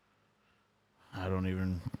 I don't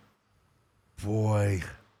even. Boy,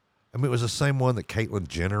 I mean, it was the same one that Caitlyn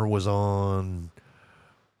Jenner was on.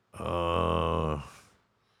 Yeah,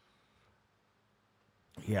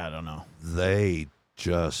 I don't know. They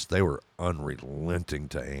were unrelenting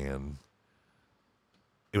to Anne.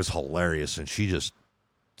 It was hilarious, and she just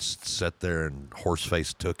sat there and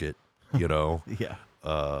horse-face took it, you know. Yeah.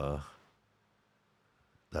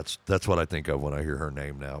 That's what I think of when I hear her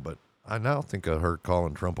name now, but I now think of her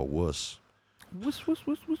calling Trump a wuss. Wuss, wuss,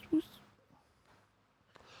 wuss, wuss, wuss.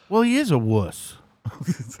 Well, he is a wuss.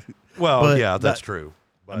 Well, But yeah, that's that- true.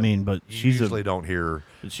 I mean, but You she's usually don't hear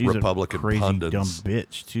she's Republican a crazy pundits. dumb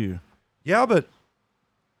bitch too. Yeah, but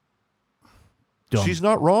Dumb she's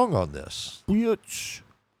not wrong on this. bitch.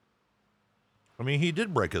 I mean, he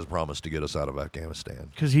did break his promise to get us out of Afghanistan.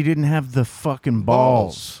 Because he didn't have the fucking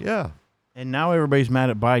balls. Yeah. And now everybody's mad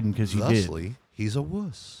at Biden because he Thusly, he's a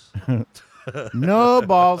wuss. did. No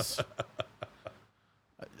balls.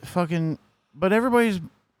 Fucking. But everybody's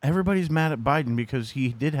mad at Biden because he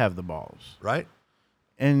did have the balls. Right?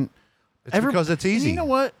 And It's because it's and easy. You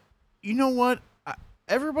know what?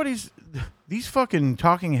 These fucking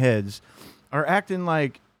talking heads are acting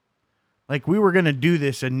like we were gonna do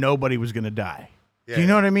this and nobody was gonna die. Yeah, Do you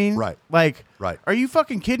know what I mean? Right. Like, Right. Are you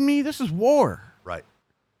fucking kidding me? This is war. Right.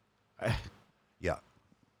 Yeah.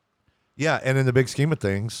 Yeah, and in the big scheme of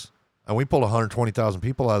things, and we pulled 120,000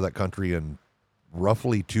 people out of that country in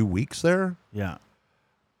roughly 2 weeks there. Yeah.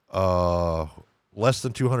 Less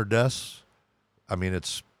than 200 deaths. I mean,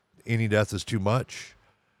 any death is too much.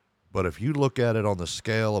 But if you look at it on the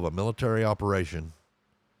scale of a military operation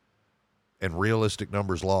and realistic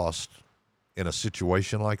numbers lost in a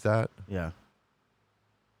situation like that, Yeah.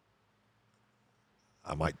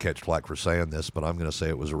 I might catch flack for saying this, but I'm going to say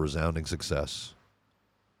it was a resounding success.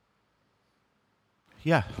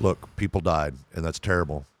 Yeah. Look, people died, and that's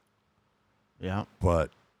terrible. Yeah. But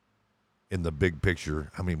in the big picture,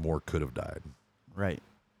 how many more could have died? Right.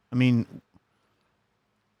 I mean,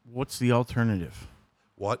 what's the alternative?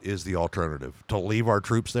 What is the alternative? To leave our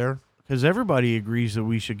troops there? Because everybody agrees that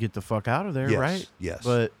we should get the fuck out of there, Yes, right? yes.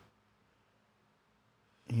 But,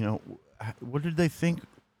 you know, what did they think?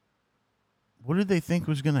 What did they think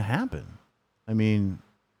was going to happen? I mean,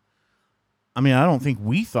 I don't think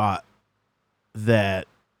we thought that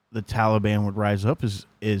the Taliban would rise up as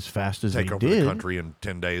fast as Take they over did. the country in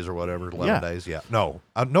 10 days or whatever, 11 Yeah. days. Yeah. No,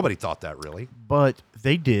 nobody thought that really. But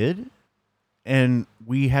they did, and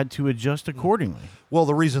we had to adjust accordingly. Well,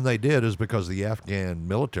 the reason they did is because the Afghan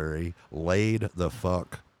military laid the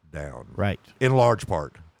fuck down. Right. In large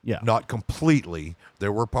part. Yeah. Not completely.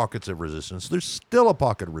 There were pockets of resistance. There's still a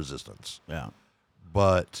pocket of resistance. Yeah.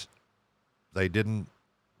 But they didn't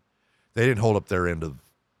hold up their end of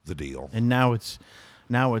the deal. And now it's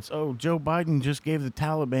Joe Biden just gave the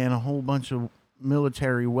Taliban a whole bunch of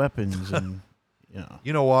military weapons and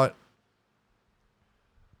You know what?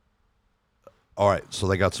 All right, so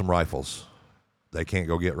they got some rifles. They can't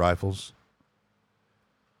go get rifles.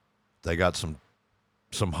 They got some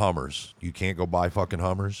Hummers. You can't go buy fucking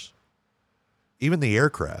Hummers. Even the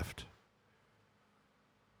aircraft.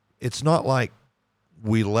 It's not like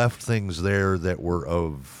we left things there that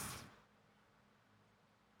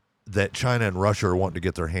China and Russia are wanting to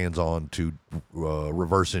get their hands on to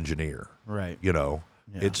reverse engineer. right. You know,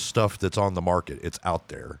 Yeah. it's stuff that's on the market. It's out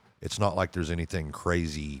there. It's not like there's anything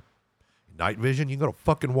crazy. Night vision, you can go to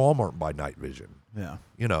fucking Walmart and buy night vision. Yeah.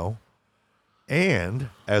 You know, and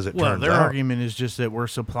as it Well, turns their out, argument is just that we're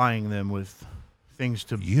supplying them with things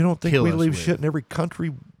to you don't think kill we us leave with. shit in every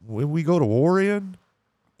country when we go to war in?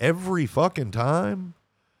 Every fucking time.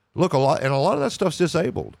 Look, a lot of that stuff's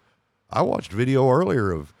disabled. I watched video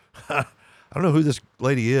earlier of I don't know who this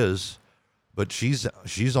lady is, but she's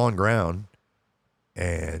on ground,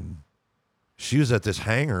 and she was at this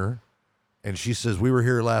hangar, and she says, we were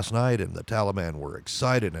here last night, and the Taliban were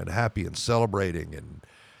excited and happy and celebrating and,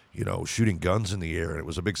 shooting guns in the air, and it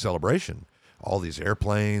was a big celebration. All these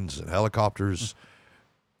airplanes and helicopters.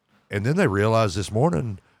 And then they realized this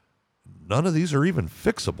morning, none of these are even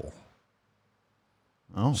fixable.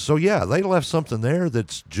 Oh. So, yeah, they left something there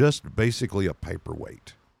that's just basically a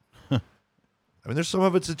paperweight. I mean, there's some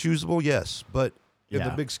of it's that's usable, yes, but in the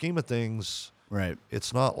Yeah. big scheme of things, Right.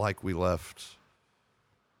 it's not like we left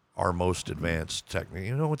our most advanced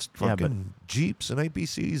technique. It's Yeah, fucking Jeeps and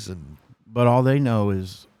APCs and But all they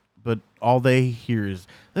hear is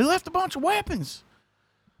they left a bunch of weapons.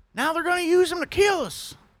 Now they're going to use them to kill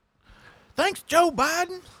us. Thanks, Joe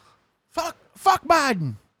Biden. Fuck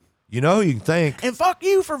Biden. you can thank. And fuck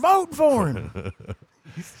you for voting for him.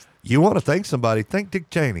 You want to thank somebody? Thank Dick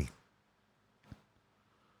Cheney.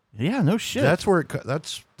 Yeah, no shit. That's where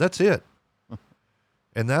that's it.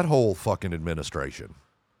 And that whole fucking administration.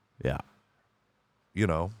 Yeah. You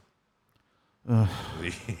know. Ugh.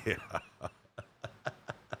 Yeah.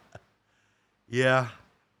 Yeah.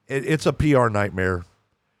 It's a PR nightmare.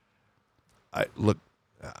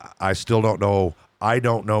 I still don't know. I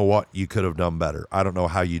don't know what you could have done better. I don't know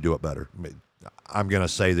how you do it better. I'm going to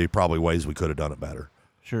say there are probably ways we could have done it better.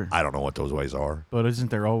 Sure. I don't know what those ways are. But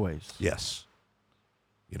isn't there always? Yes.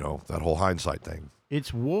 You know, that whole hindsight thing.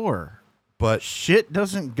 It's war. But Shit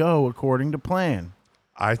doesn't go according to plan.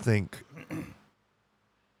 I think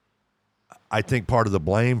part of the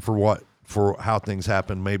blame for how things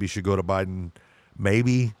happen maybe should go to Biden,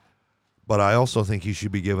 maybe, but I also think he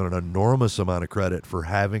should be given an enormous amount of credit for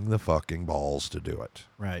having the fucking balls to do it.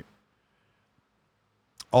 Right.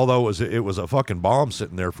 Although it was a fucking bomb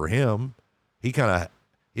sitting there for him, he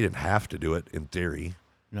didn't have to do it in theory.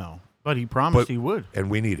 No, but he promised he would, and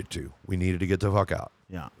we needed to. We needed to get the fuck out.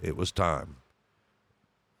 Yeah, it was time,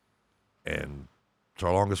 and it's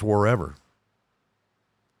our longest war ever.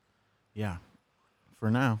 Yeah, for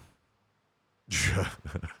now.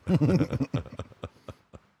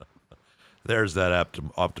 There's that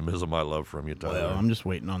optimism I love from you, Tyler. Well, I'm just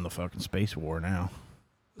waiting on the fucking space war now.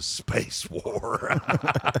 Space war.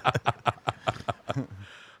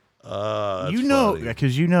 You know,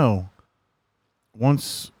 because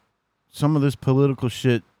once some of this political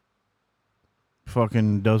shit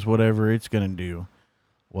fucking does whatever it's gonna do,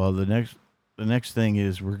 well, the next thing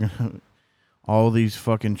is all these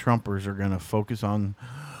fucking Trumpers are gonna focus on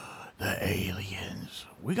the aliens.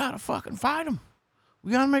 We gotta fucking fight them.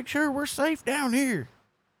 We gotta make sure we're safe down here.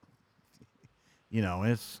 You know,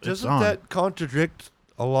 doesn't that contradict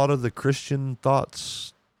a lot of the Christian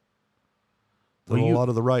thoughts that a lot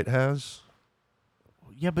of the right has?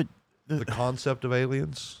 Yeah, but the concept of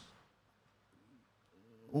aliens.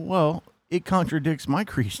 Well, it contradicts my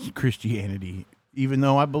Christianity, even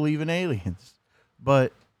though I believe in aliens.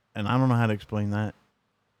 And I don't know how to explain that.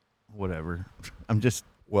 Whatever. I just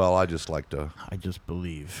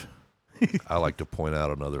believe. I like to point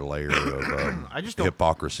out another layer of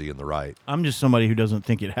hypocrisy in the right. I'm just somebody who doesn't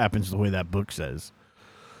think it happens the way that book says.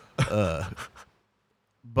 But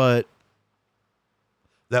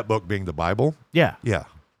that book being the Bible? Yeah. Yeah.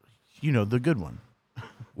 You know, the good one.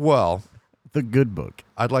 Well, the good book.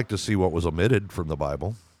 I'd like to see what was omitted from the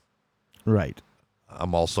Bible. Right.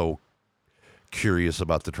 I'm also curious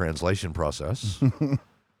about the translation process.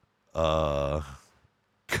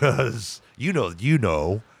 Because you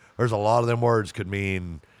know, there's a lot of them words could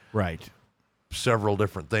mean right several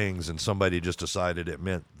different things, and somebody just decided it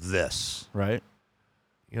meant this. Right.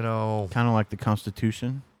 You know, kind of like the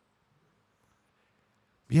Constitution.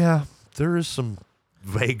 Yeah, there is some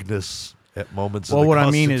vagueness at moments. Well, in the what I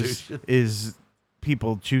mean is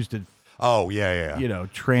people choose to. Oh yeah. You know,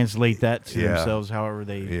 translate that to themselves however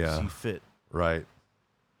they see fit. Right.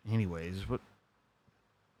 Anyways,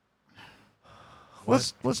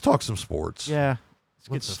 let's talk some sports. Yeah.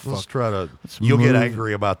 Let's try to. You'll get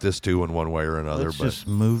angry about this too in one way or another. Let's just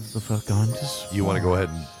move the fuck on. You want to go ahead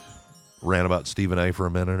and rant about Stephen A. for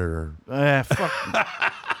a minute, or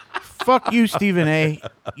fuck you, Stephen A.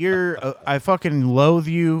 I fucking loathe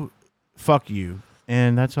you. Fuck you,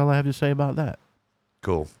 and that's all I have to say about that.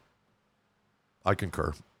 Cool. I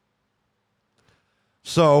concur.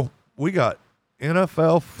 So we got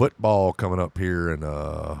NFL football coming up here in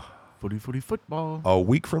Footy football. A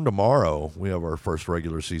week from tomorrow, we have our first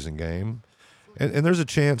regular season game. And there's a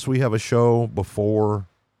chance we have a show before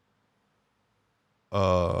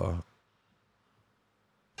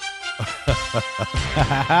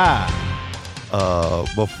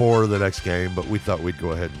before the next game, but we thought we'd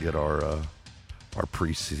go ahead and get our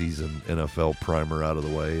preseason NFL primer out of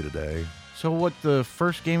the way today. So what, the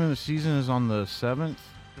first game of the season is on the 7th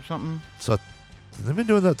or something? So they've been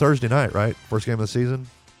doing that Thursday night, right? First game of the season?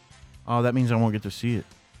 Oh, that means I won't get to see it.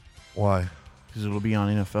 Why? Because it'll be on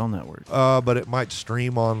NFL Network. But it might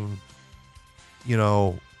stream on,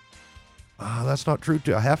 that's not true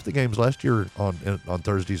too. Half the games last year on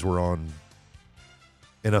Thursdays were on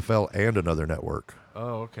NFL and another network.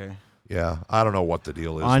 Oh, okay. Yeah, I don't know what the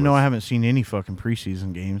deal is. I know I haven't seen any fucking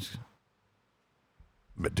preseason games.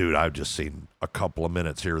 But dude, I've just seen a couple of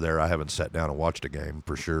minutes here or there. I haven't sat down and watched a game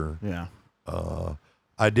for sure. Yeah.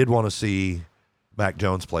 I did want to see Mac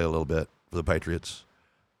Jones play a little bit for the Patriots,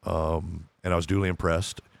 and I was duly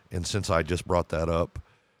impressed. And since I just brought that up,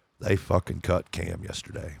 they fucking cut Cam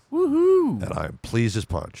yesterday. Woohoo! And I'm pleased as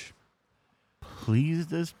punch.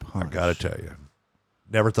 Pleased as punch. I got to tell you.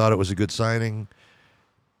 Never thought it was a good signing.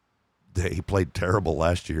 He played terrible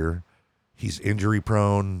last year. He's injury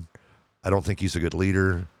prone. I don't think he's a good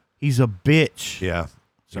leader. He's a bitch. Yeah,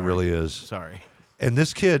 he really is. Sorry. And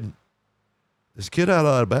this kid, This kid out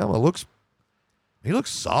of Alabama looks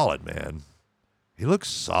solid, man. He looks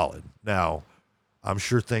solid. Now, I'm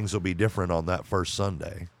sure things will be different on that first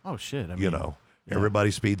Sunday. Oh shit! I mean, You know, yeah.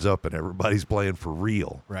 everybody speeds up and everybody's playing for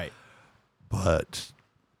real. right? But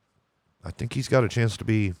I think he's got a chance to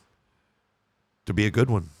be a good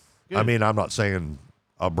one. I Good. mean, I'm not saying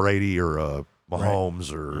a Brady or a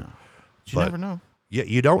Mahomes or, Yeah. You but never know. yeah,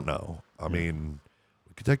 you don't know. I mean,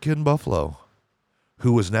 look at that kid in Buffalo,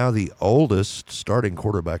 who is now the oldest starting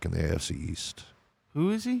quarterback in the AFC East.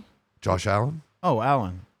 Who is he? Josh Allen. Oh,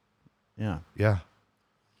 Allen. Yeah. Yeah.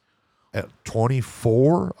 At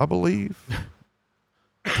 24, I believe.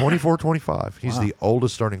 24, 25. He's Wow. the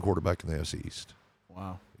oldest starting quarterback in the AFC East.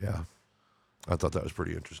 Wow. Yeah. I thought that was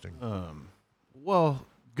pretty interesting. Well,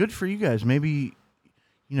 good for you guys. Maybe,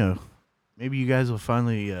 maybe you guys will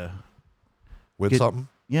finally, With get- something?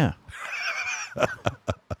 yeah.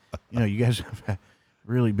 You guys have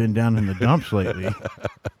really been down in the dumps lately.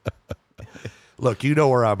 Look, you know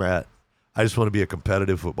where I'm at. I just want to be a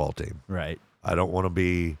competitive football team. Right. I don't want to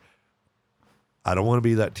be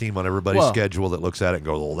that team on everybody's Well- schedule that looks at it and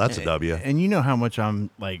goes, "Oh, that's a W." And you know how much I'm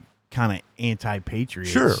like kind of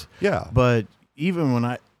anti-Patriots. Sure. Yeah. But even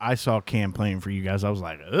when I saw Cam playing for you guys, I was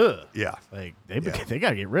like, ugh. Yeah. Like they Yeah. they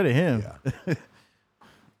gotta get rid of him. Yeah.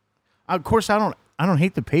 Of course, I don't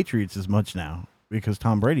hate the Patriots as much now because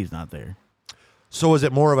Tom Brady's not there. So is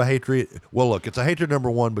it more of a hatred? Well, look, it's a hatred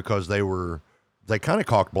number one because they kind of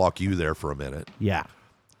cock block you there for a minute. Yeah.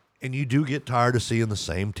 And you do get tired of seeing the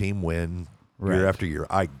same team win year Right. after year.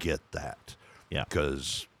 I get that. Yeah.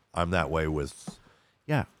 Because I'm that way with.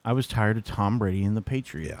 Yeah. I was tired of Tom Brady and the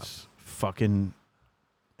Patriots fucking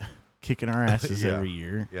kicking our asses Yeah. every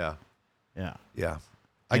year. Yeah. Yeah. Yeah.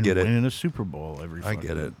 I And get it. winning a Super Bowl every. I get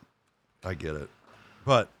fucking- it. I get it.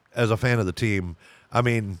 But as a fan of the team, I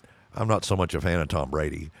mean, I'm not so much a fan of Tom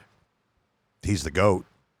Brady. He's the GOAT.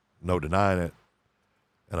 No denying it.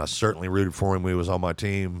 And I certainly rooted for him when he was on my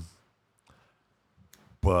team.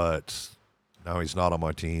 But now he's not on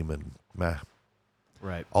my team, and meh.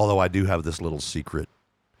 Right. Although I do have this little secret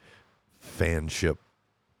fanship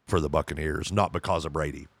for the Buccaneers, not because of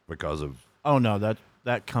Brady, because of Oh no,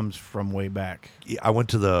 that comes from way back. I went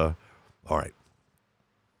to the. All right,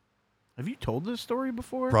 Have you told this story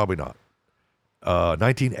before? probably not.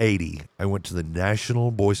 1980, I went to the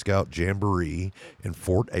National Boy Scout Jamboree in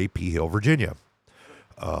Fort A.P. Hill, Virginia.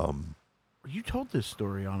 You told this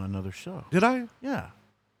story on another show. Did I? Yeah.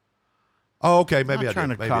 Oh, okay. Maybe Not I trying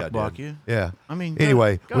did. to Maybe cock I did. block you. Yeah. I mean,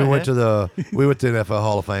 Anyway, go we went ahead. to the NFL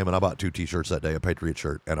Hall of Fame, and I bought 2 T-shirts that day: a Patriot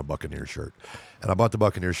shirt and a Buccaneer shirt. And I bought the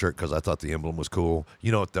Buccaneer shirt because I thought the emblem was cool.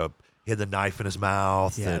 You know, he had the knife in his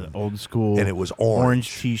mouth, Yeah, and the old school. and it was orange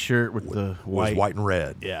orange. T-shirt with the It was white and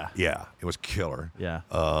red. Yeah. Yeah. It was killer. Yeah.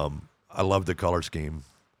 I love the color scheme.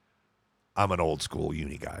 I'm an old school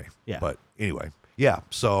uni guy. Yeah. But anyway, yeah.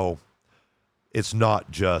 So it's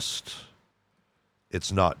not just.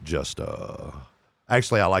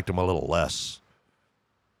 Actually, I liked him a little less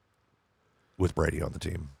with Brady on the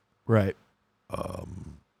team. Right.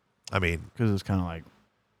 I mean, Because it's kind of like,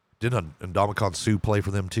 didn't Ndamukong Suh play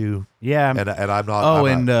for them too? yeah. And I'm not. Oh,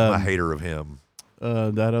 I'm and, not a hater of him.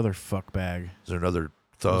 That other fuck bag. Is there another Was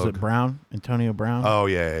thug? it Brown? Antonio Brown? Oh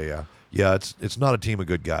yeah. Yeah, it's not a team of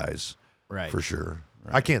good guys. right. For sure.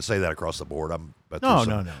 I can't say that across the board. But No, there's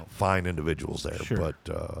no, some no. fine individuals there. Sure.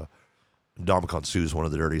 But Ndamukong Suh is one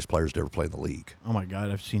of the dirtiest players to ever play in the league. Oh my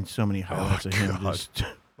God, I've seen so many highlights of him God. just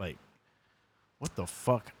like, what the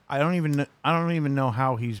fuck? I don't even know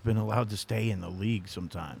how he's been allowed to stay in the league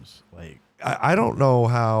sometimes. Like, I don't know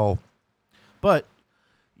how. but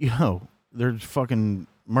there's fucking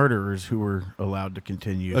murderers who were allowed to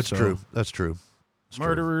continue. That's so- true. That's true. It's true.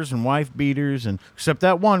 Murderers and wife beaters, and except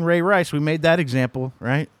that one Ray Rice, we made that example,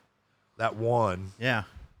 right? That one. Yeah,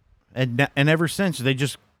 and ever since they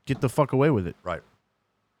just get the fuck away with it. Right.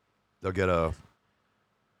 You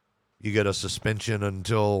get a suspension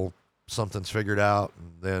until something's figured out,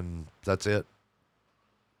 and then that's it.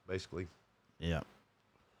 Basically. Yeah.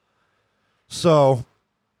 So,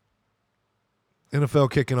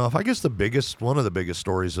 NFL kicking off. I guess one of the biggest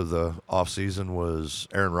stories of the offseason was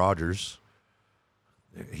Aaron Rodgers.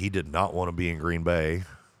 He did not want to be in Green Bay.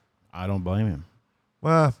 I don't blame him.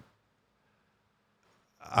 Well,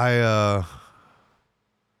 I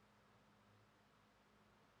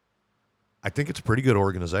think it's a pretty good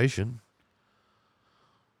organization.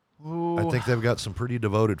 I think they've got some pretty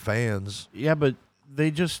devoted fans. Yeah, but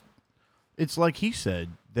it's like he said,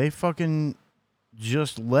 they fucking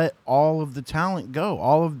just let all of the talent go.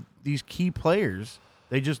 All of these key players,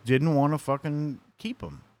 they just didn't want to fucking keep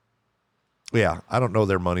them. Yeah, I don't know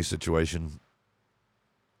their money situation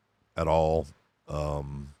at all.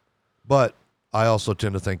 But I also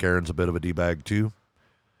tend to think Aaron's a bit of a D-bag too.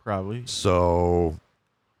 Probably. So,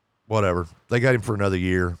 whatever. They got him for another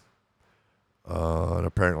year. And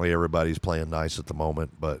apparently everybody's playing nice at the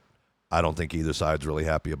moment, but I don't think either side's really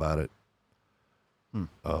happy about it.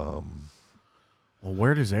 Well,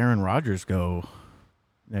 where does Aaron Rodgers go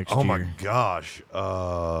next year? Oh, my gosh.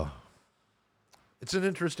 It's an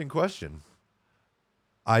interesting question.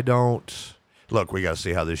 I don't... Look, we got to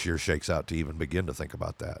see how this year shakes out to even begin to think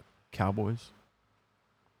about that. Cowboys?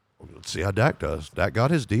 Let's see how Dak does. Dak got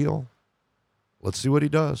his deal. Let's see what he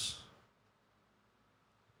does.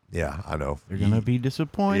 Yeah, I know. They're going to be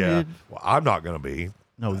disappointed. Yeah. Well, I'm not going to be.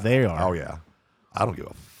 No, they are. Oh, yeah. I don't give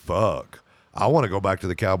a fuck. I want to go back to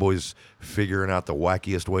the Cowboys figuring out the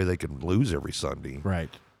wackiest way they can lose every Sunday. Right.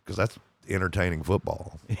 Because that's entertaining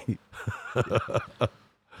football.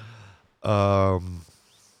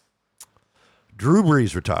 Drew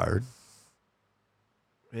Brees retired.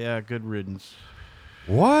 Yeah, good riddance.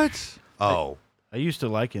 What? Oh. I used to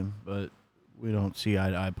like him, but we don't see eye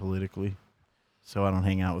to eye politically, so I don't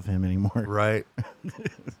hang out with him anymore. Right.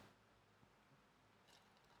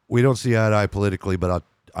 We don't see eye to eye politically, but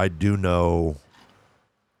I do know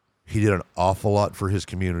he did an awful lot for his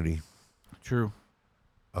community. True.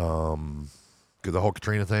 The whole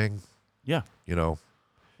Katrina thing, Yeah. you know.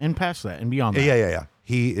 And past that and beyond that. Yeah.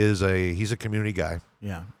 He's a community guy.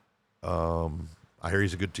 Yeah. I hear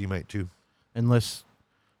he's a good teammate too. Unless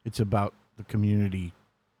it's about the community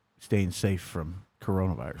staying safe from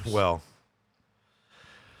coronavirus. Well,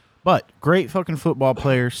 But great fucking football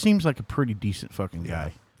player. Seems like a pretty decent fucking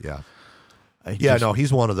guy. yeah. I No,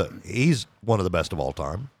 he's one of the best of all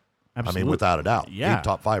time. Absolutely. I mean, without a doubt. Yeah. He's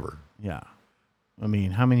top fiver. Yeah. I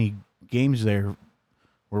mean, how many games there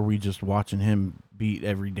were we just watching him beat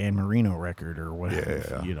every Dan Marino record or whatever,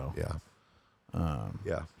 Yeah. you know? Yeah.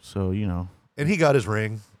 Yeah. So, you know, And he got his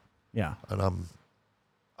ring, yeah. and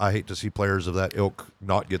I hate to see players of that ilk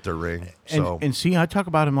not get their ring. So And see, I talk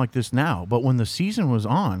about him like this now, but when the season was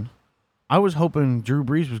on, I was hoping Drew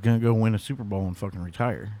Brees was going to go win a Super Bowl and fucking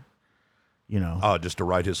retire. You know? just to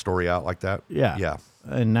write his story out like that. Yeah. Yeah.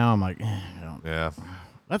 And now I'm like, I don't. Yeah.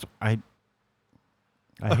 That's I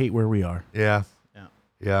hate where we are. Yeah.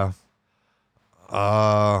 Yeah.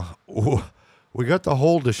 We got the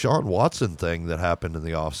whole Deshaun Watson thing that happened in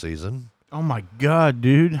the offseason. Oh my God,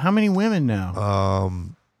 dude! How many women now?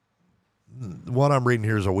 What I'm reading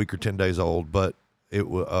here is a week or 10 days old, but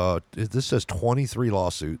this says 23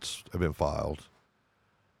 lawsuits have been filed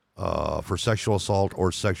for sexual assault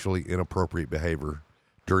or sexually inappropriate behavior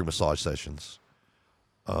during massage sessions.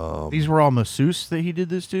 These were all masseuse that he did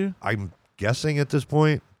this to. I'm guessing at this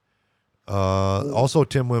point. Also,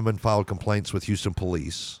 10 women filed complaints with Houston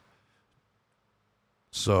police.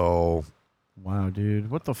 So, Wow,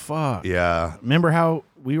 dude, what the fuck? yeah, Remember how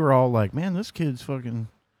we were all like, "Man, this kid's fucking,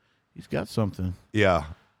 he's got something." yeah.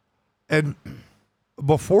 And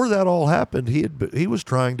before that all happened, he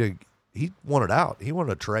wanted out. He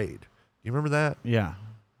wanted a trade. You remember that? Yeah.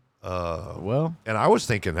 Well, And I was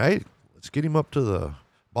thinking, hey, let's get him up to the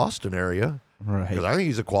Boston area right. because I think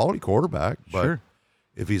he's a quality quarterback. But Sure.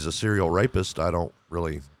 if he's a serial rapist, I don't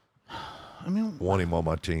really I mean, want him on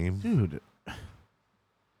my team. dude,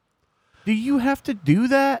 do you have to do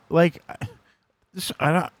that? Like, this,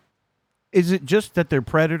 I don't. Is it just that they're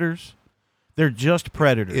predators? They're just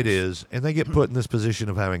predators. It is, and they get put in this position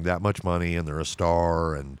of having that much money, and they're a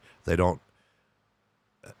star, and they don't.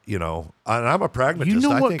 You know, and I'm a pragmatist. You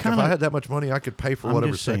know I what think if kinda- I had that much money, I could pay for I'm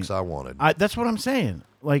whatever just sex saying. I wanted. That's what I'm saying.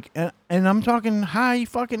 Like, and I'm talking high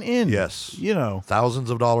fucking end. Yes. You know,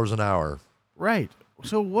 Thousands of dollars an hour. right.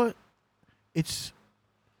 So what?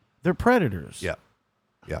 They're predators. Yeah.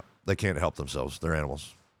 They can't help themselves. They're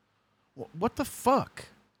animals. What the fuck?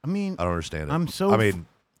 I mean, I don't understand it. I'm so I mean,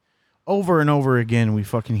 over and over again we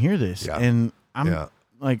fucking hear this, Yeah. and I'm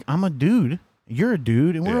like, I'm a dude, you're a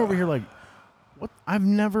dude, and we're Yeah. over here like, what?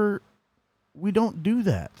 We don't do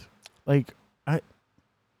that. Like, I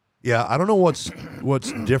don't know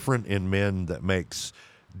what's different in men that makes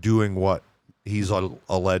doing what he's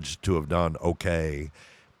alleged to have done okay,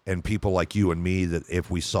 and people like you and me that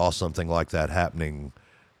if we saw something like that happening,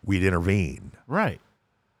 we'd intervene. right.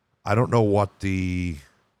 I don't know what it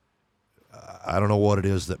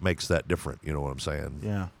is that makes that different. You know what I'm saying?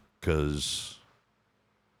 Yeah. Because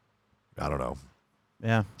I don't know.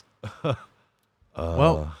 Yeah.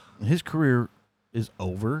 Well, his career is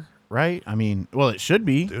over, right? I mean, well, it should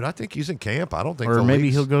be, Dude, I think he's in camp. I don't think or the maybe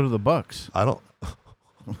league's- he'll go to the Bucks. I don't.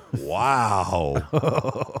 Wow.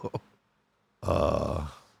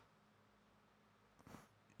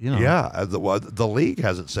 You know. Yeah, the league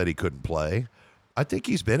hasn't said he couldn't play. I think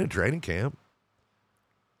he's been in training camp.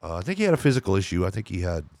 I think he had a physical issue. I think he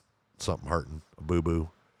had something hurting, a boo-boo.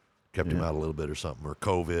 Kept him Yeah. out a little bit or something, or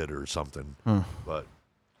COVID or something. Huh. But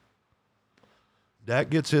Dak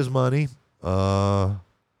gets his money.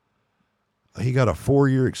 He got a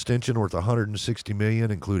 4-year extension worth $160 million,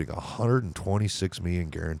 including $126 million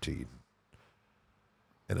guaranteed,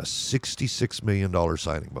 and a $66 million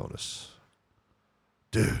signing bonus.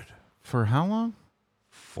 Dude, For how long?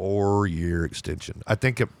 4-year extension. I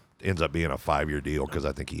think it ends up being a 5-year deal because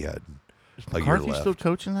I think he had Is a year McCarthy left. still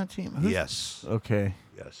coaching that team? Yes. Okay.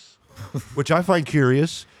 Yes. Which I find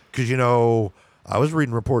curious because, I was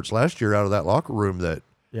reading reports last year out of that locker room that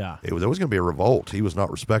Yeah. there was going to be a revolt. He was not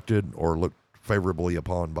respected or looked favorably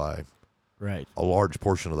upon by Right. a large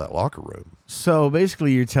portion of that locker room. So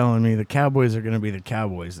basically, you're telling me the Cowboys are going to be the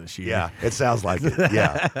Cowboys this year. Yeah, it sounds like it.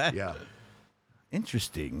 Yeah, yeah.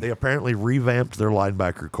 Interesting. They apparently revamped their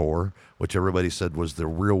linebacker core, which everybody said was the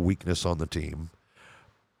real weakness on the team.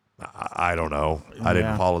 I don't know. I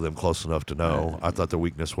didn't Yeah. follow them close enough to know. I thought the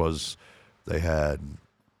weakness was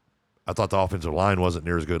I thought the offensive line wasn't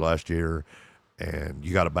near as good last year, and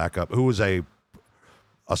you got a backup who was a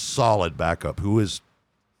solid backup. Who is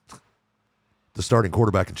the starting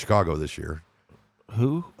quarterback in Chicago this year?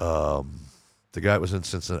 Who? The guy that was in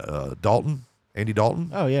Cincinnati, Dalton, Andy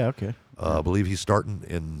Dalton. Oh, yeah. Okay. I believe he's starting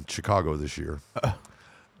in Chicago this year. All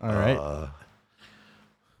right.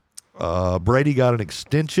 Brady got an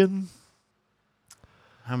extension.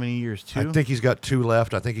 How many years? 2? I think he's got 2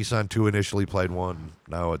 left. I think he signed 2 initially, played 1.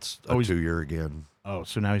 Now it's a 2-year again. Oh,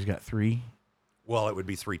 so now he's got 3? Well, it would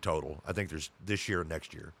be 3 total. I think there's this year and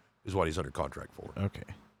next year is what he's under contract for. Okay.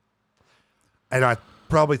 And I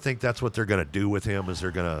probably think that's what they're going to do with him is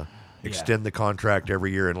they're going to extend the contract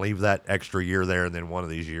every year and leave that extra year there. And then one of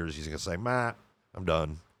these years he's going to say, I'm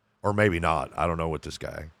done. Or maybe not. I don't know with this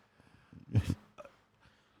guy.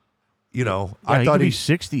 Yeah, I he thought could be he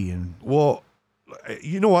 60 and Well,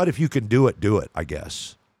 you know what? If you can do it, I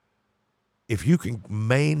guess. If you can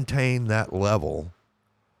maintain that level,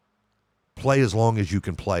 play as long as you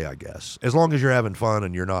can play, I guess. As long as you're having fun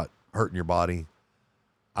and you're not hurting your body,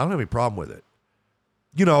 I don't have any problem with it.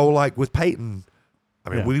 Like with Peyton, I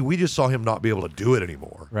mean, Yeah. we just saw him not be able to do it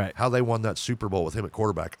anymore. Right. How they won that Super Bowl with him at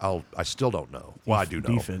quarterback, I still don't know. Well, I do know.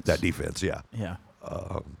 Defense. That defense, yeah. yeah.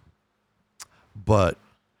 But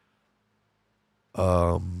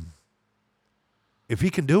if he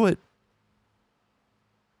can do it,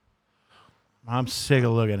 I'm sick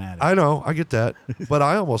of looking at it. I know, I get that. But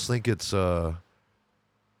I almost think it's I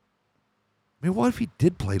mean, what if he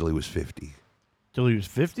did play till he was 50? Till he was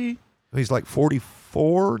 50? He's like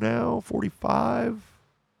 44 now, 45.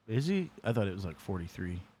 Is he? I thought it was like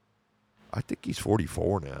 43. I think he's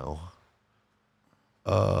 44 now.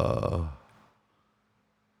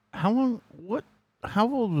 How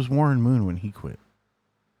old was Warren Moon when he quit?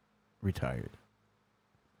 Retired.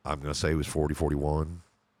 I'm going to say he was 40, 41.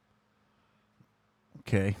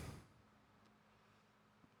 Okay.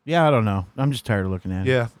 Yeah, I don't know. I'm just tired of looking at it.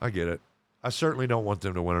 Yeah, I get it. I certainly don't want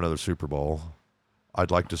them to win another Super Bowl. I'd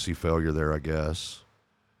like to see failure there, I guess.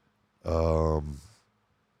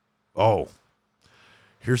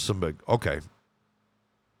 Here's some big. Okay.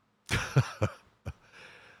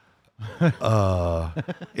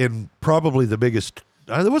 In probably the biggest.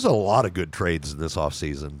 There was a lot of good trades in this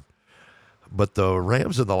offseason, but the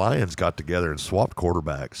Rams and the Lions got together and swapped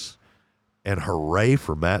quarterbacks. And hooray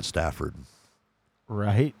for Matt Stafford.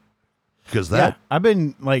 Right? Because Yeah, I've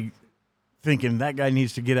been thinking that guy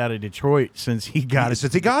needs to get out of Detroit since he got it.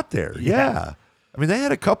 since he got there. Yeah. Yeah. I mean, they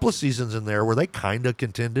had a couple of seasons in there where they kind of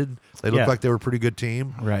contended. They looked Yeah. like they were a pretty good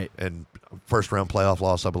team. Right. And first round playoff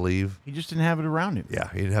loss, I believe. He just didn't have it around him. Yeah,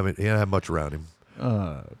 he didn't have much around him.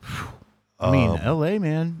 I mean, L.A.,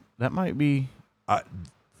 man, that might be.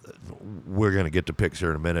 We're going to get to picks here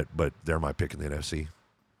in a minute, but they're my pick in the NFC.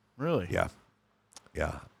 Really? Yeah.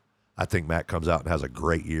 Yeah. I think Matt comes out and has a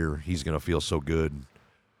great year. He's going to feel so good.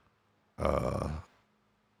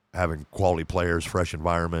 Having quality players, fresh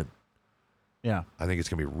environment. Yeah. I think it's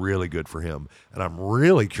going to be really good for him. And I'm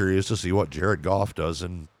really curious to see what Jared Goff does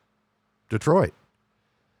in Detroit.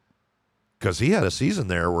 Because he had a season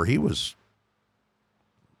there where he was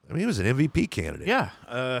an MVP candidate. Yeah.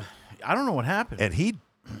 I don't know what happened. And he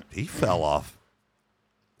fell off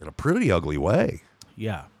in a pretty ugly way.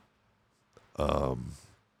 Yeah.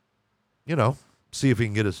 See if he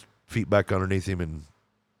can get his feet back underneath him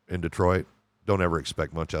in Detroit. Don't ever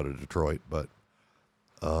expect much out of Detroit, but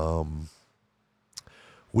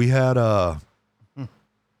we had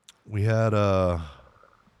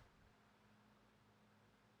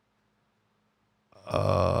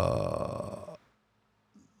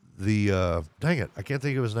dang it, I can't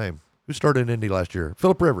think of his name. who started in Indy last year?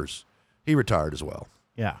 Phillip Rivers. He retired as well,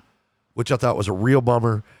 Yeah. which I thought was a real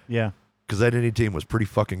bummer Yeah. because that Indy team was pretty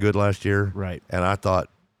fucking good last year. Right. And I thought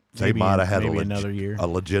they Maybe might have had another year. a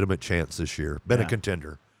legitimate chance this year. Been a Yeah.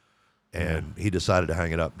 contender. And he decided to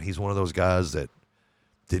hang it up. He's one of those guys that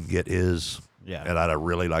didn't get his. Yeah. And I'd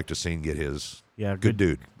really like to see him get his. Yeah. Good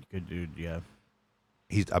dude. Good dude. Yeah.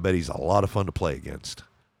 I bet he's a lot of fun to play against.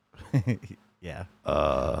 Yeah.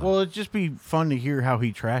 Well, it'd just be fun to hear how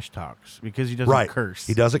he trash talks because he doesn't Right. curse.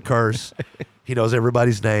 He doesn't curse. He knows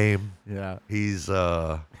everybody's name. Yeah. He's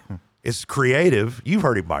it's creative. You've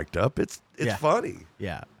heard him mic'd up. It's Yeah. funny.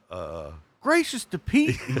 Yeah. Gracious to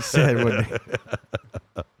Pete, he said.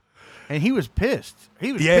 And he was pissed.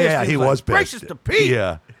 He was pissed. Yeah, he was pissed. Gracious to Pete.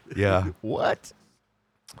 Yeah. What?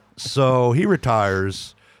 So he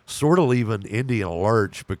retires, sort of leaving Indy in a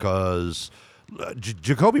lurch because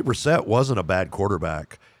Jacoby Brissett wasn't a bad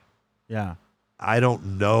quarterback. Yeah. I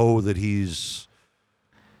don't know that he's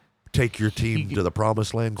take your team to the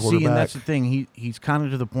promised land quarterback. See, and that's the thing. He's kind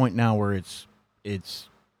of to the point now where it's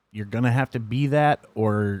you're gonna have to be that,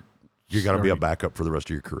 or you're gonna be a backup for the rest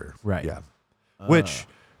of your career. Right. Yeah. Which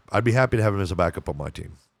I'd be happy to have him as a backup on my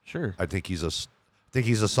team. Sure. I think he's a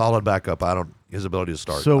solid backup. His ability to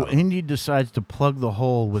start. So Indy decides to plug the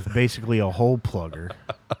hole with basically a hole plugger.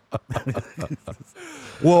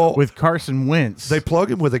 Well, with Carson Wentz. they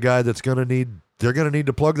plug him with a guy they're going to need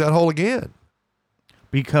to plug that hole again.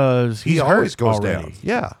 Because He he's always hurt goes already. down.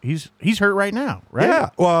 Yeah. He's hurt right now, right? Yeah.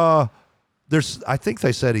 Well, I think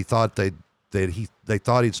they said he thought they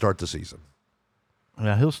thought he'd start the season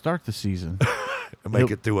Yeah, he'll start the season. and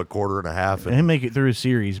make it through a quarter and a half. And make it through a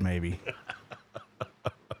series, maybe.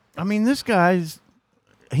 I mean, this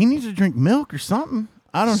he needs to drink milk or something.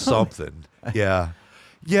 I don't know. Something. Yeah.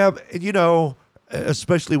 Yeah. And,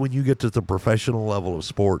 especially when you get to the professional level of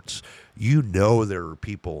sports, there are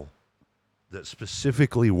people that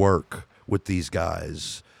specifically work with these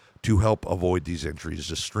guys to help avoid these injuries,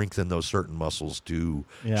 to strengthen those certain muscles, to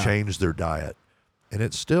change their diet. And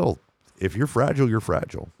it's still, if you're fragile, you're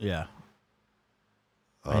fragile. Yeah.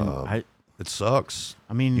 It sucks.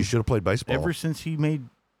 I mean, you should have played baseball. Ever since he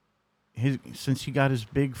got his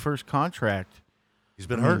big first contract, he's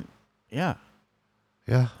been hurt. Yeah.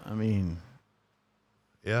 Yeah. I mean,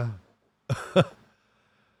 yeah.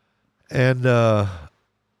 And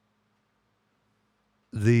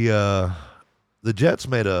the Jets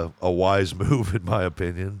made a wise move, in my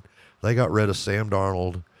opinion. They got rid of Sam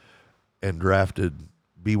Darnold and drafted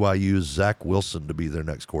BYU's Zach Wilson to be their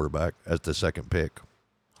next quarterback as the second pick.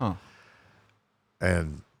 Huh.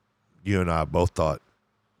 And you and I both thought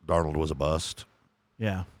Darnold was a bust.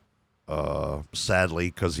 Yeah.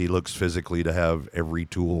 Sadly, because he looks physically to have every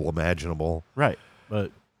tool imaginable. Right. But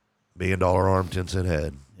 $1 million arm, 10-cent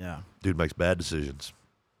head. Yeah. Dude makes bad decisions.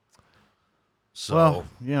 So,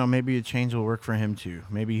 well, maybe a change will work for him too.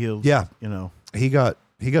 Maybe he'll. Yeah. He got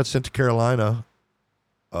sent to Carolina.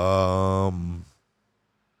 Who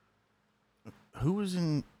was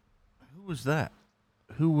that?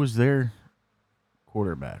 Who was their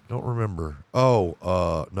quarterback? Don't remember.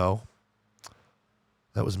 Oh, no.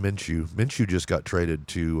 That was Minshew. Minshew just got traded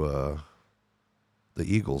to the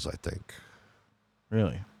Eagles, I think.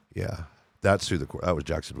 Really? Yeah. That was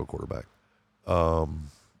Jacksonville quarterback.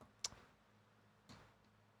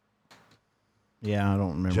 Yeah, I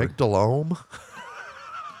don't remember. Jake Delhomme?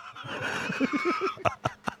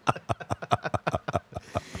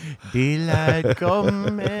 Daylight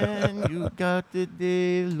come and you got the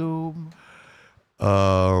Delhomme.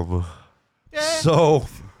 So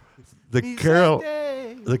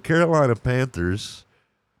the Carolina Panthers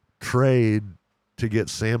trade to get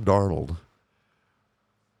Sam Darnold,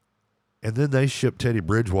 and then they ship Teddy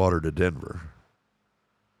Bridgewater to Denver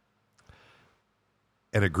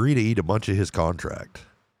and agree to eat a bunch of his contract.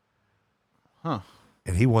 Huh.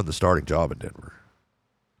 And he won the starting job in Denver.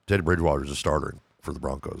 Teddy Bridgewater's a starter for the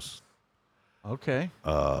Broncos. Okay.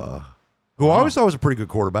 Who I always thought was a pretty good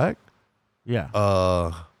quarterback. Yeah.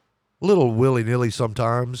 A little willy-nilly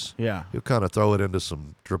sometimes. Yeah. He'll kind of throw it into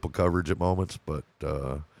some triple coverage at moments, but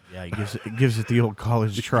yeah, he gives it the old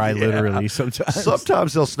college try, literally, sometimes.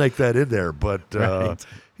 Sometimes he'll snake that in there, but Right.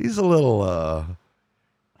 he's a little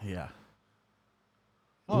Yeah.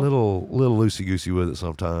 little loosey-goosey with it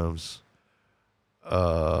sometimes.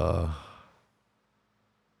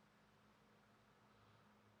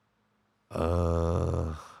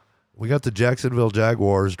 We got the Jacksonville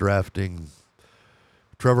Jaguars drafting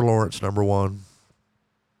Trevor Lawrence, number one.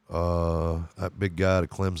 That big guy to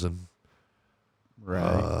Clemson.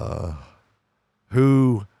 Right.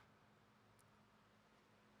 Who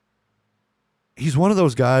he's one of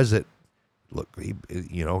those guys that Look, he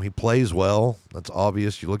plays well. That's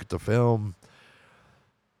obvious. You look at the film.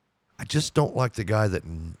 I just don't like the guy that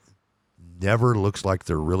never looks like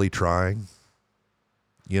they're really trying.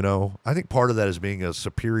 I think part of that is being a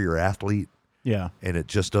superior athlete. Yeah. And it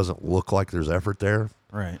just doesn't look like there's effort there.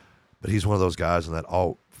 Right. But he's one of those guys, and that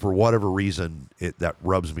for whatever reason, that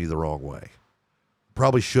rubs me the wrong way.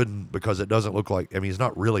 Probably shouldn't, because it doesn't look like. I mean, he's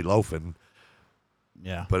not really loafing.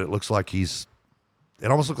 Yeah. But it looks like it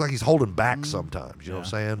almost looks like he's holding back sometimes. You know what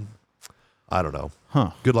I'm saying? I don't know.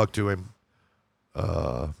 Huh. Good luck to him.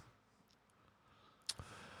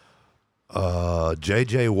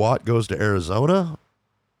 J.J. Watt goes to Arizona.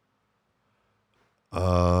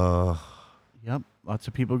 Yep. Lots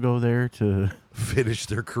of people go there to finish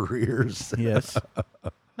their careers. Yes.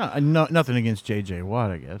 No, nothing against J.J.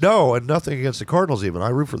 Watt, I guess. No, and nothing against the Cardinals even. I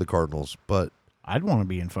root for the Cardinals, but I'd want to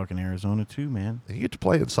be in fucking Arizona too, man. you get to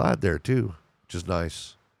play inside there too, which is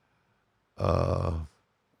nice. The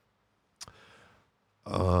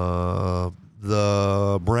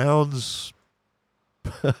Browns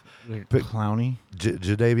Clowney.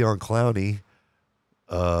 Jadeveon Clowney.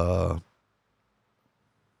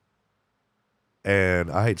 And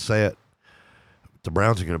I hate to say it, the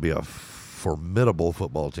Browns are going to be a formidable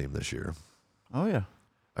football team this year. Oh, yeah.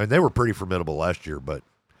 I mean, they were pretty formidable last year, but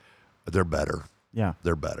they're better. Yeah.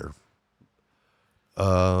 They're better.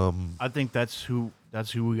 I think that's who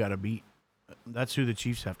we got to beat. That's who the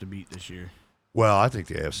Chiefs have to beat this year. Well, I think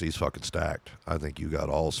the AFC's fucking stacked. I think you got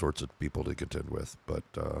all sorts of people to contend with. But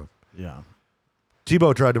yeah.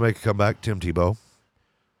 Tebow tried to make a comeback, Tim Tebow.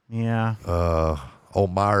 Yeah.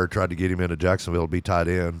 Old Meyer tried to get him into Jacksonville to be tight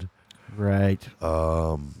end. Right.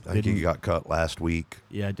 I think he got cut last week.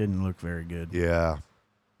 Yeah, it didn't look very good. Yeah.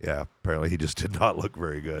 Apparently he just did not look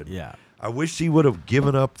very good. Yeah. I wish he would have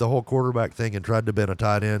given up the whole quarterback thing and tried to be a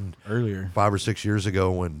tight end earlier, 5 or 6 years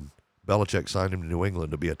ago when Belichick signed him to New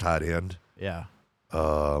England to be a tight end. Yeah.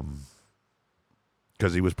 Because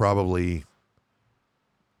he was probably,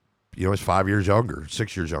 he's 5 years younger,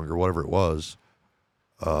 6 years younger, whatever it was.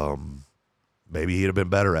 Maybe he'd have been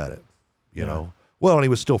better at it, you know. Well, and he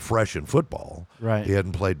was still fresh in football. Right. He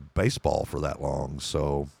hadn't played baseball for that long.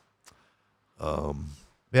 So,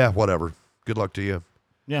 whatever. Good luck to you.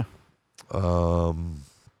 Yeah.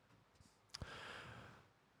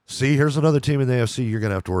 See, here's another team in the AFC you're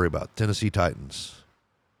going to have to worry about. Tennessee Titans.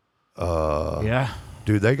 Yeah.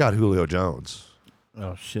 Dude, they got Julio Jones.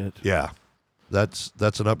 Oh, shit. Yeah. That's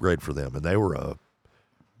an upgrade for them. And they were a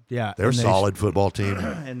they're solid football team.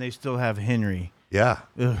 And they still have Henry. Yeah.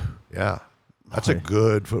 Ugh. Yeah. That's a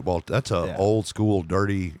good football. That's a old school,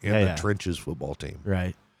 dirty, in the Yeah. trenches football team.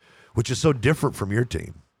 Right. Which is so different from your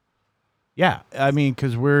team. Yeah. I mean,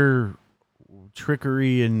 because we're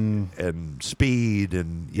trickery and speed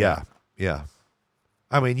and yeah.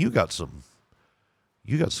 I mean, you got some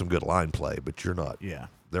good line play, but you're not. Yeah.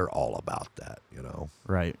 They're all about that, you know.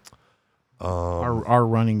 Right. Our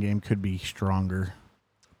running game could be stronger.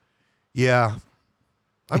 Yeah.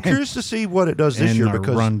 I'm curious to see what it does this year,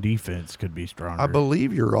 because run defense could be stronger. I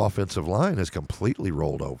believe your offensive line has completely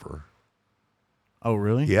rolled over. Oh,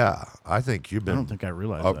 really? Yeah. I think you've been I don't think I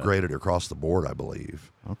realized upgraded across the board, I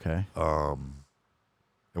believe. Okay. And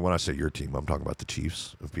when I say your team, I'm talking about the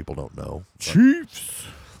Chiefs, if people don't know. Chiefs.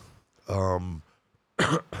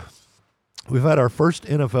 We've had our first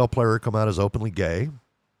NFL player come out as openly gay.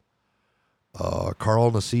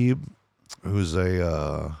 Carl Nassib, who's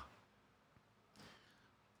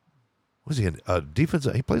was he a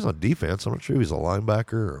defensive? He plays on defense. I'm not sure if he's a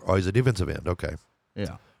linebacker. He's a defensive end. Okay.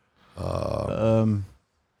 Yeah.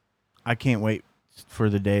 I can't wait for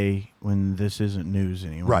the day when this isn't news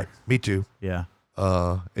anymore. Right. Me too. Yeah.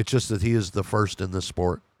 It's just that he is the first in this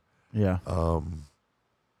sport. Yeah.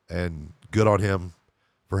 And good on him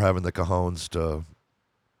for having the cojones to.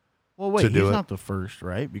 Well, wait. He's not the first,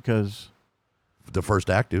 right? Because the first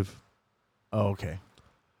active. Oh, okay.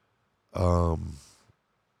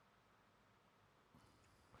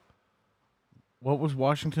 What was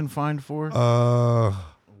Washington fined for?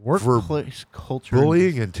 Workplace culture.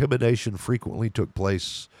 Bullying, intimidation frequently took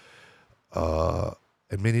place, and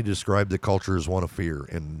many described the culture as one of fear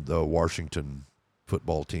in the Washington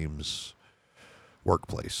football team's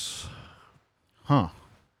workplace. Huh.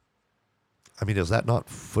 I mean, is that not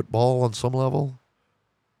football on some level?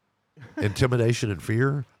 Intimidation and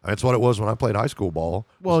fear? That's what it was when I played high school ball.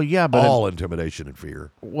 Well, yeah, but all intimidation and fear.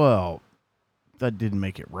 Well, that didn't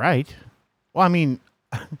make it right. Well, I mean,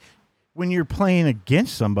 when you're playing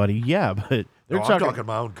against somebody, yeah, but I'm talking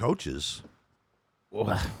my own coaches.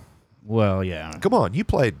 Well, yeah. Come on, you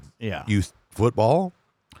played youth football.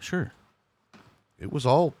 Sure. It was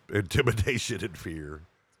all intimidation and fear.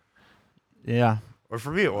 Yeah. Or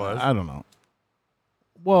for me, it was. I don't know.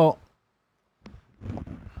 Well,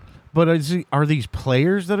 but are these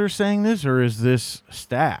players that are saying this, or is this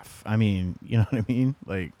staff? I mean, you know what I mean?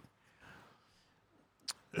 Like,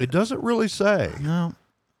 It doesn't really say.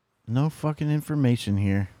 no fucking information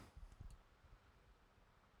here.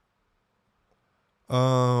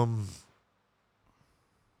 So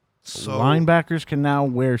Linebackers can now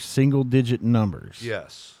wear single-digit numbers.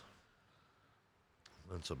 yes,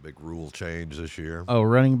 that's a big rule change this year. Oh,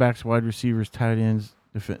 running backs, wide receivers, tight ends.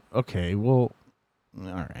 Okay, well,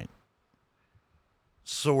 all right.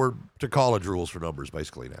 So we're to college rules for numbers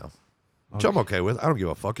basically now, which I'm okay with. I don't give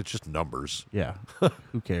a fuck. It's just numbers. Yeah.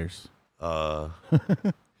 Who cares? The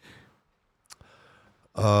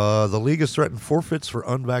league has threatened forfeits for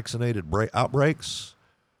unvaccinated outbreaks.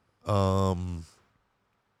 I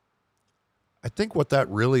think what that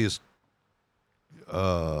really is,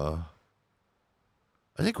 I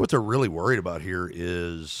think what they're really worried about here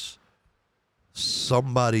is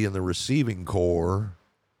somebody in the receiving corps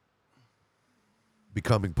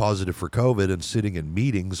becoming positive for COVID and sitting in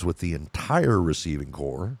meetings with the entire receiving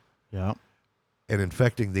corps. Yeah. And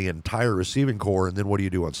infecting the entire receiving corps, and then what do you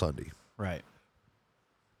do on Sunday? Right.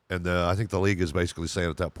 And I think the league is basically saying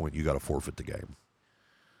at that point you got to forfeit the game.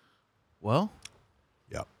 Well.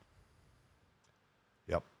 Yep.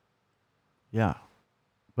 Yep. Yeah.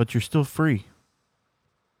 But you're still free.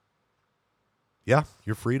 Yeah,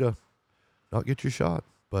 you're free to not get your shot,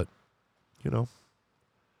 but you know,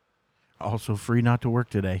 Also free not to work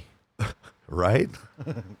today. right?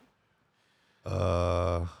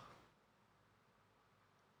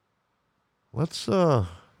 Let's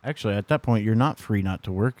Actually, at that point, you're not free not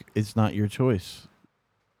to work. It's not your choice.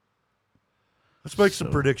 let's make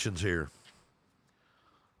some predictions here.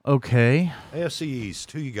 Okay. AFC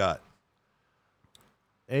East, who you got?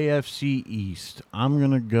 AFC East. I'm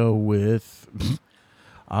going to go with,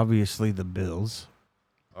 obviously, the Bills.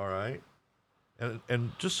 All right.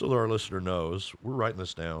 And just so our listener knows, we're writing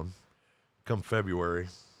this down. Come February.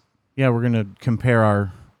 Yeah, we're going to compare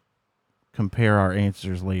our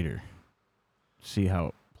answers later. See how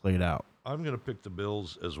it played out. I'm going to pick the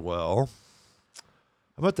Bills as well. How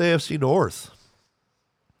about the AFC North?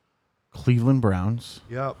 Cleveland Browns.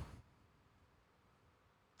 Yep.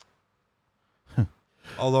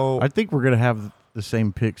 Although I think we're going to have the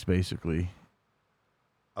same picks, basically.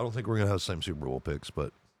 I don't think we're going to have the same Super Bowl picks,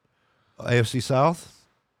 but AFC South?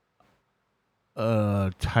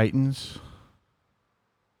 Titans.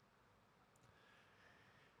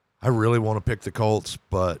 I really want to pick the Colts,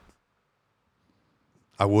 but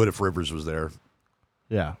I would if Rivers was there.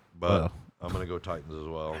 Yeah. But I'm going to go Titans as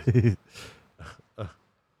well.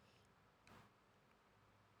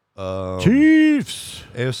 Chiefs.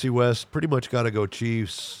 AFC West, pretty much got to go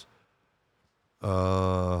Chiefs.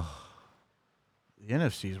 The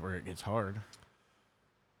NFC is where it gets hard.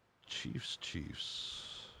 Chiefs.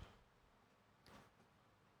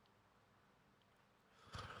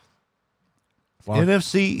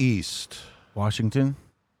 NFC East. Washington.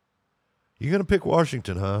 You're going to pick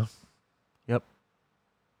Washington, huh? Yep.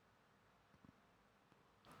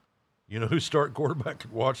 You know who's starting quarterback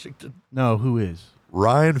in Washington? No, who is?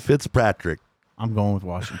 Ryan Fitzpatrick. I'm going with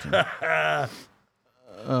Washington.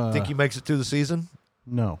 Think he makes it through the season?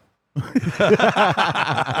 No.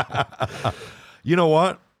 You know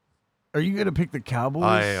what? Are you going to pick the Cowboys?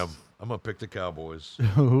 I am. I'm going to pick the Cowboys.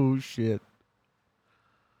 Oh, shit.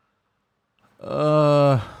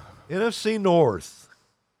 NFC North.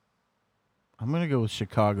 I'm going to go with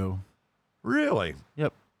Chicago. Really?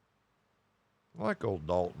 Yep. Like old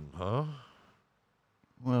Dalton, huh?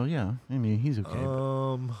 Well, yeah. I mean, he's okay.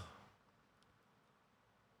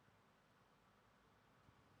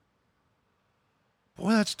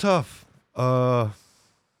 Boy, that's tough.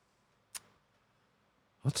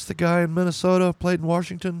 What's the guy in Minnesota played in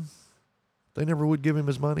Washington? They never would give him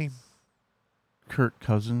his money. Kirk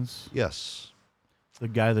Cousins. Yes. The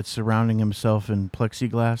guy that's surrounding himself in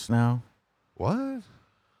plexiglass now. What?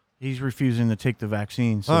 He's refusing to take the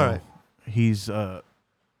vaccine. So All right. He's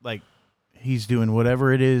he's doing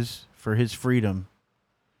whatever it is for his freedom.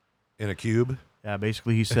 In a cube? Yeah,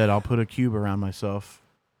 basically he said, I'll put a cube around myself.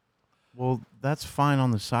 Well, that's fine on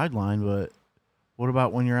the sideline, but what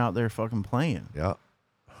about when you're out there fucking playing? Yeah.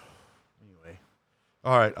 Anyway.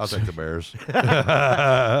 All right, I'll take the Bears.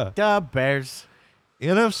 The Bears.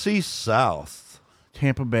 NFC South.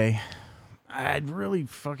 Tampa Bay. I'd really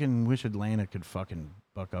fucking wish Atlanta could fucking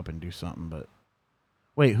buck up and do something, but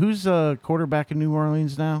wait, who's quarterback in New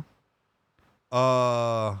Orleans now?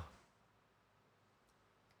 I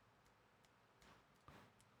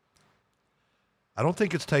don't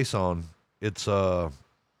think it's Taysom. It's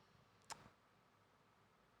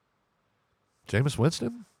Jameis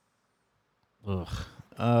Winston? Ugh.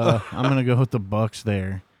 I'm gonna go with the Bucks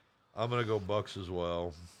there. I'm going to go Bucks as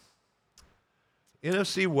well.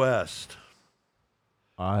 NFC West.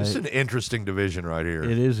 This is an interesting division right here.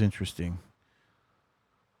 It is interesting.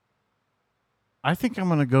 I think I'm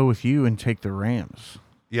gonna go with you and take the Rams.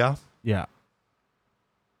 Yeah? Yeah.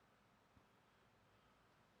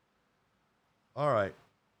 All right.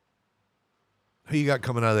 Who you got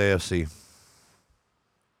coming out of the AFC?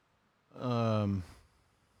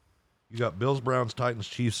 You got Bills, Browns, Titans,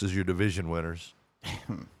 Chiefs as your division winners.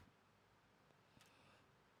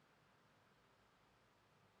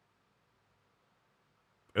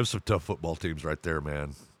 There's some tough football teams right there,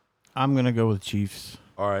 man. I'm gonna go with Chiefs.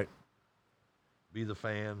 All right. Be the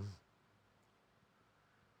fan.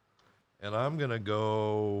 And I'm going to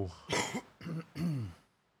go.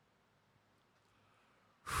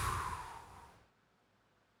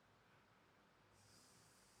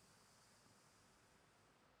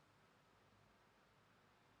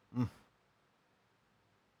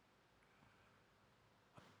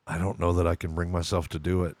 I don't know that I can bring myself to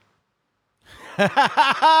do it.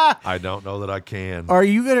 I don't know that I can. Are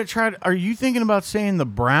you gonna try? Are you thinking about saying the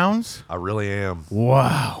Browns? I really am.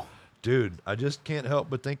 Wow, dude, I just can't help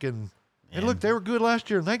but thinking, hey, look, they were good last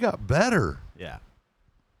year and they got better. Yeah,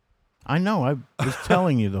 I know. I was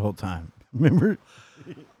telling you the whole time. Remember?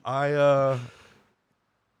 I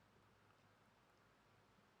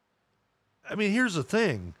mean, here's the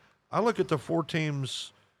thing. I look at the 4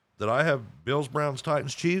 teams that I have: Bills, Browns,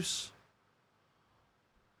 Titans, Chiefs.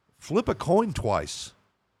 Flip a coin twice.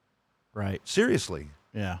 Right. Seriously.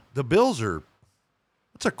 Yeah. The Bills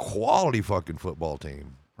it's a quality fucking football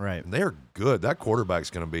team. Right. And they're good. That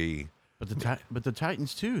quarterback's going to be. But the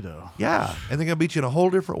Titans too, though. Yeah. And they're going to beat you in a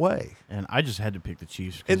whole different way. And I just had to pick the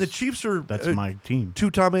Chiefs. And the Chiefs are. That's my team.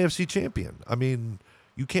 2-time AFC champion. I mean,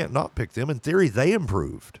 you can't not pick them. In theory, they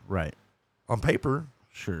improved. Right. On paper.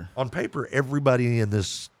 Sure. On paper, everybody in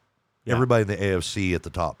this. Yeah. Everybody in the AFC at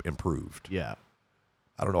the top improved. Yeah.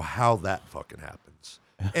 I don't know how that fucking happens.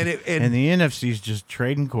 And the NFC's just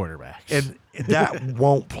trading quarterbacks. And that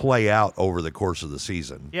won't play out over the course of the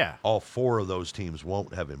season. Yeah. All 4 of those teams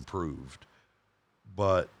won't have improved.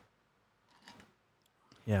 But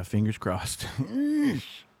yeah, fingers crossed.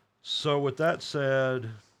 So with that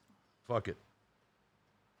said, fuck it.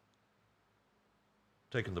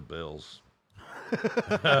 Taking the Bills.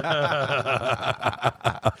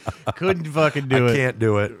 Couldn't fucking do it. I can't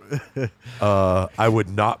do it. I would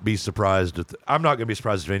not be surprised. I'm not going to be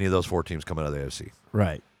surprised if any of those 4 teams come out of the AFC.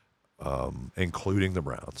 Right. Including the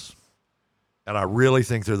Browns. And I really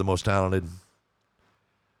think they're the most talented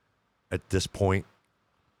at this point.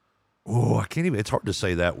 Oh, I can't even. It's hard to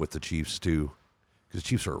say that with the Chiefs, too. Because the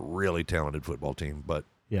Chiefs are a really talented football team. But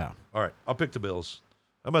yeah. All right. I'll pick the Bills.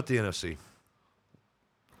 How about the NFC?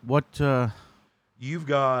 What? You've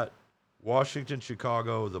got Washington,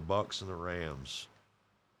 Chicago, the Bucks, and the Rams.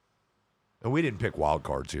 And we didn't pick wild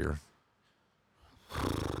cards here.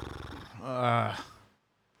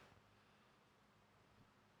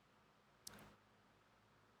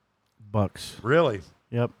 Bucks. Really?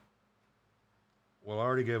 Yep. Well, I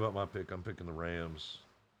already gave up my pick. I'm picking the Rams.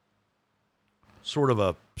 Sort of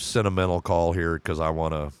a sentimental call here because I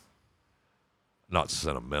want to. Not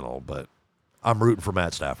sentimental, but I'm rooting for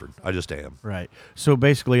Matt Stafford. I just am. Right. So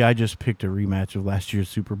basically, I just picked a rematch of last year's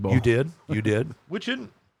Super Bowl. You did. You did. Which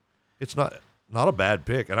isn't. It's not a bad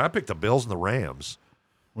pick. And I picked the Bills and the Rams.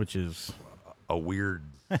 Which is a weird.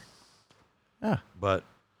 Yeah. But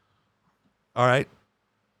all right.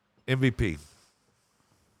 MVP.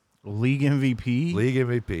 League MVP. League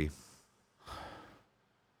MVP.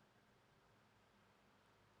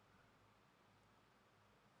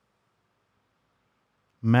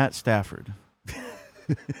 Matt Stafford.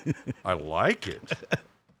 I like it.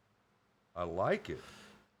 I like it.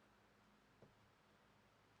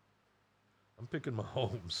 I'm picking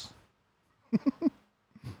Mahomes.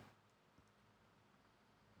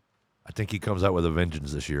 I think he comes out with a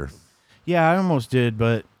vengeance this year. Yeah, I almost did,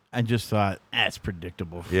 but I just thought that's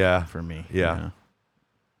predictable. For me. Yeah.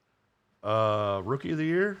 Rookie of the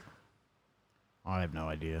year? I have no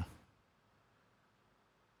idea.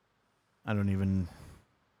 I don't even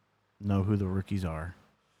know who the rookies are.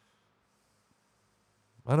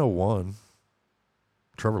 I know one.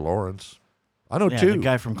 Trevor Lawrence. I know 2. The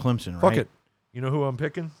guy from Clemson, right? Fuck it. You know who I'm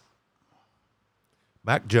picking?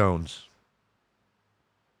 Mac Jones.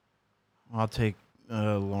 I'll take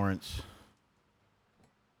Lawrence.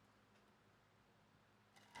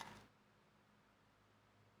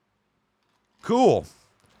 Cool.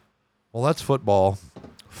 Well, that's football.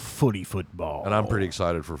 Footy football. And I'm pretty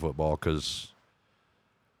excited for football because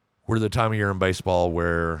we're the time of year in baseball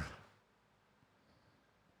where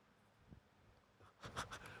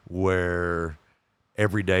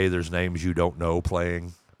every day there's names you don't know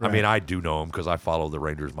playing. Right. I mean, I do know them because I follow the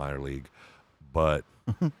Rangers minor league, but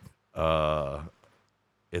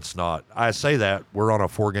it's not. I say that we're on a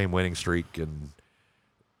 4-game winning streak, and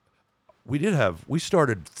we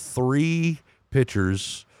started 3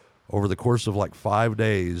 pitchers over the course of like 5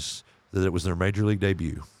 days that it was their major league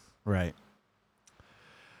debut. Right.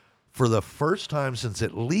 For the first time since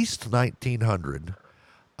at least 1900,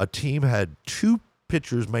 a team had 2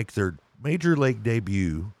 pitchers make their major league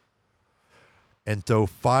debut and throw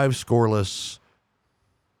 5 scoreless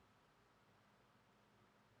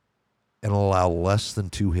and allow less than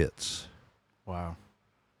 2 hits. Wow.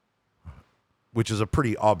 Which is a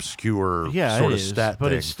pretty obscure sort of stat but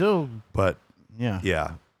thing. It's still. But yeah.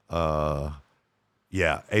 Yeah. AJ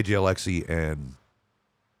Alexi and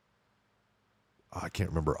I can't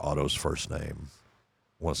remember Otto's first name.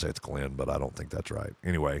 I want to say it's Glenn, but I don't think that's right.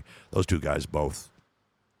 Anyway, those 2 guys both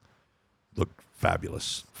look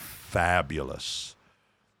fabulous. Fabulous.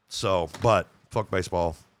 So, but fuck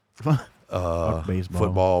baseball. Fuck baseball.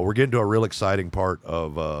 Football. We're getting to a real exciting part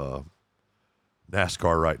of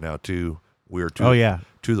NASCAR right now, too. We are to the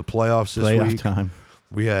playoffs this week. Time.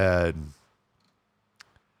 We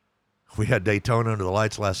had Daytona under the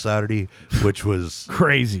lights last Saturday, which was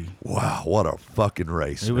crazy. Wow, what a fucking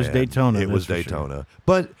race! It was Daytona. It was Daytona, sure.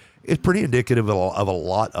 But it's pretty indicative of a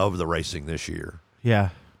lot of the racing this year. Yeah,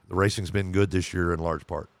 the racing's been good this year in large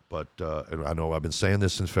part. But and I know I've been saying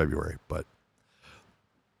this since February, but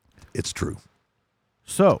it's true.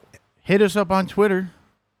 So hit us up on Twitter.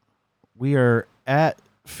 We are at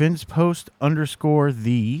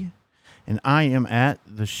FinsPost_the, and I am at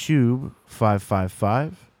the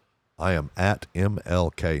Shub555. I am at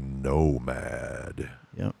MLK Nomad.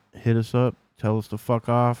 Yep. Hit us up. Tell us to fuck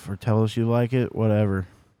off or tell us you like it. Whatever.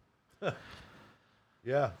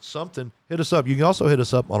 Yeah, something. Hit us up. You can also hit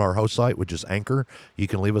us up on our host site, which is Anchor. You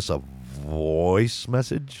can leave us a voice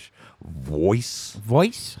message. Voice.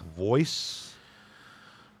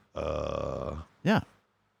 Yeah.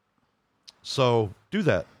 So do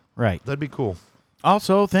that. Right. That'd be cool.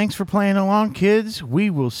 Also, thanks for playing along, kids. We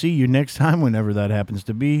will see you next time, whenever that happens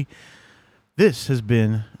to be. This has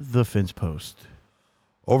been The Fence Post.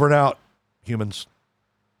 Over and out, humans.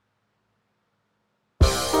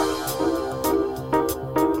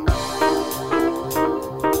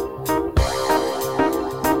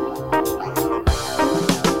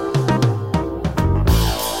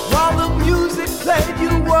 While the music played, you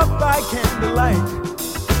walked by candlelight.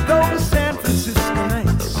 Those San Francisco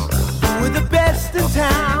nights were the best in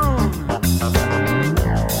town.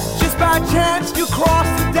 Just by chance you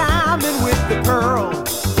crossed the diamond with the pearl.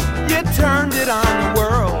 You turned it on the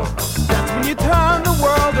world. That's when you turned the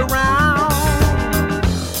world around.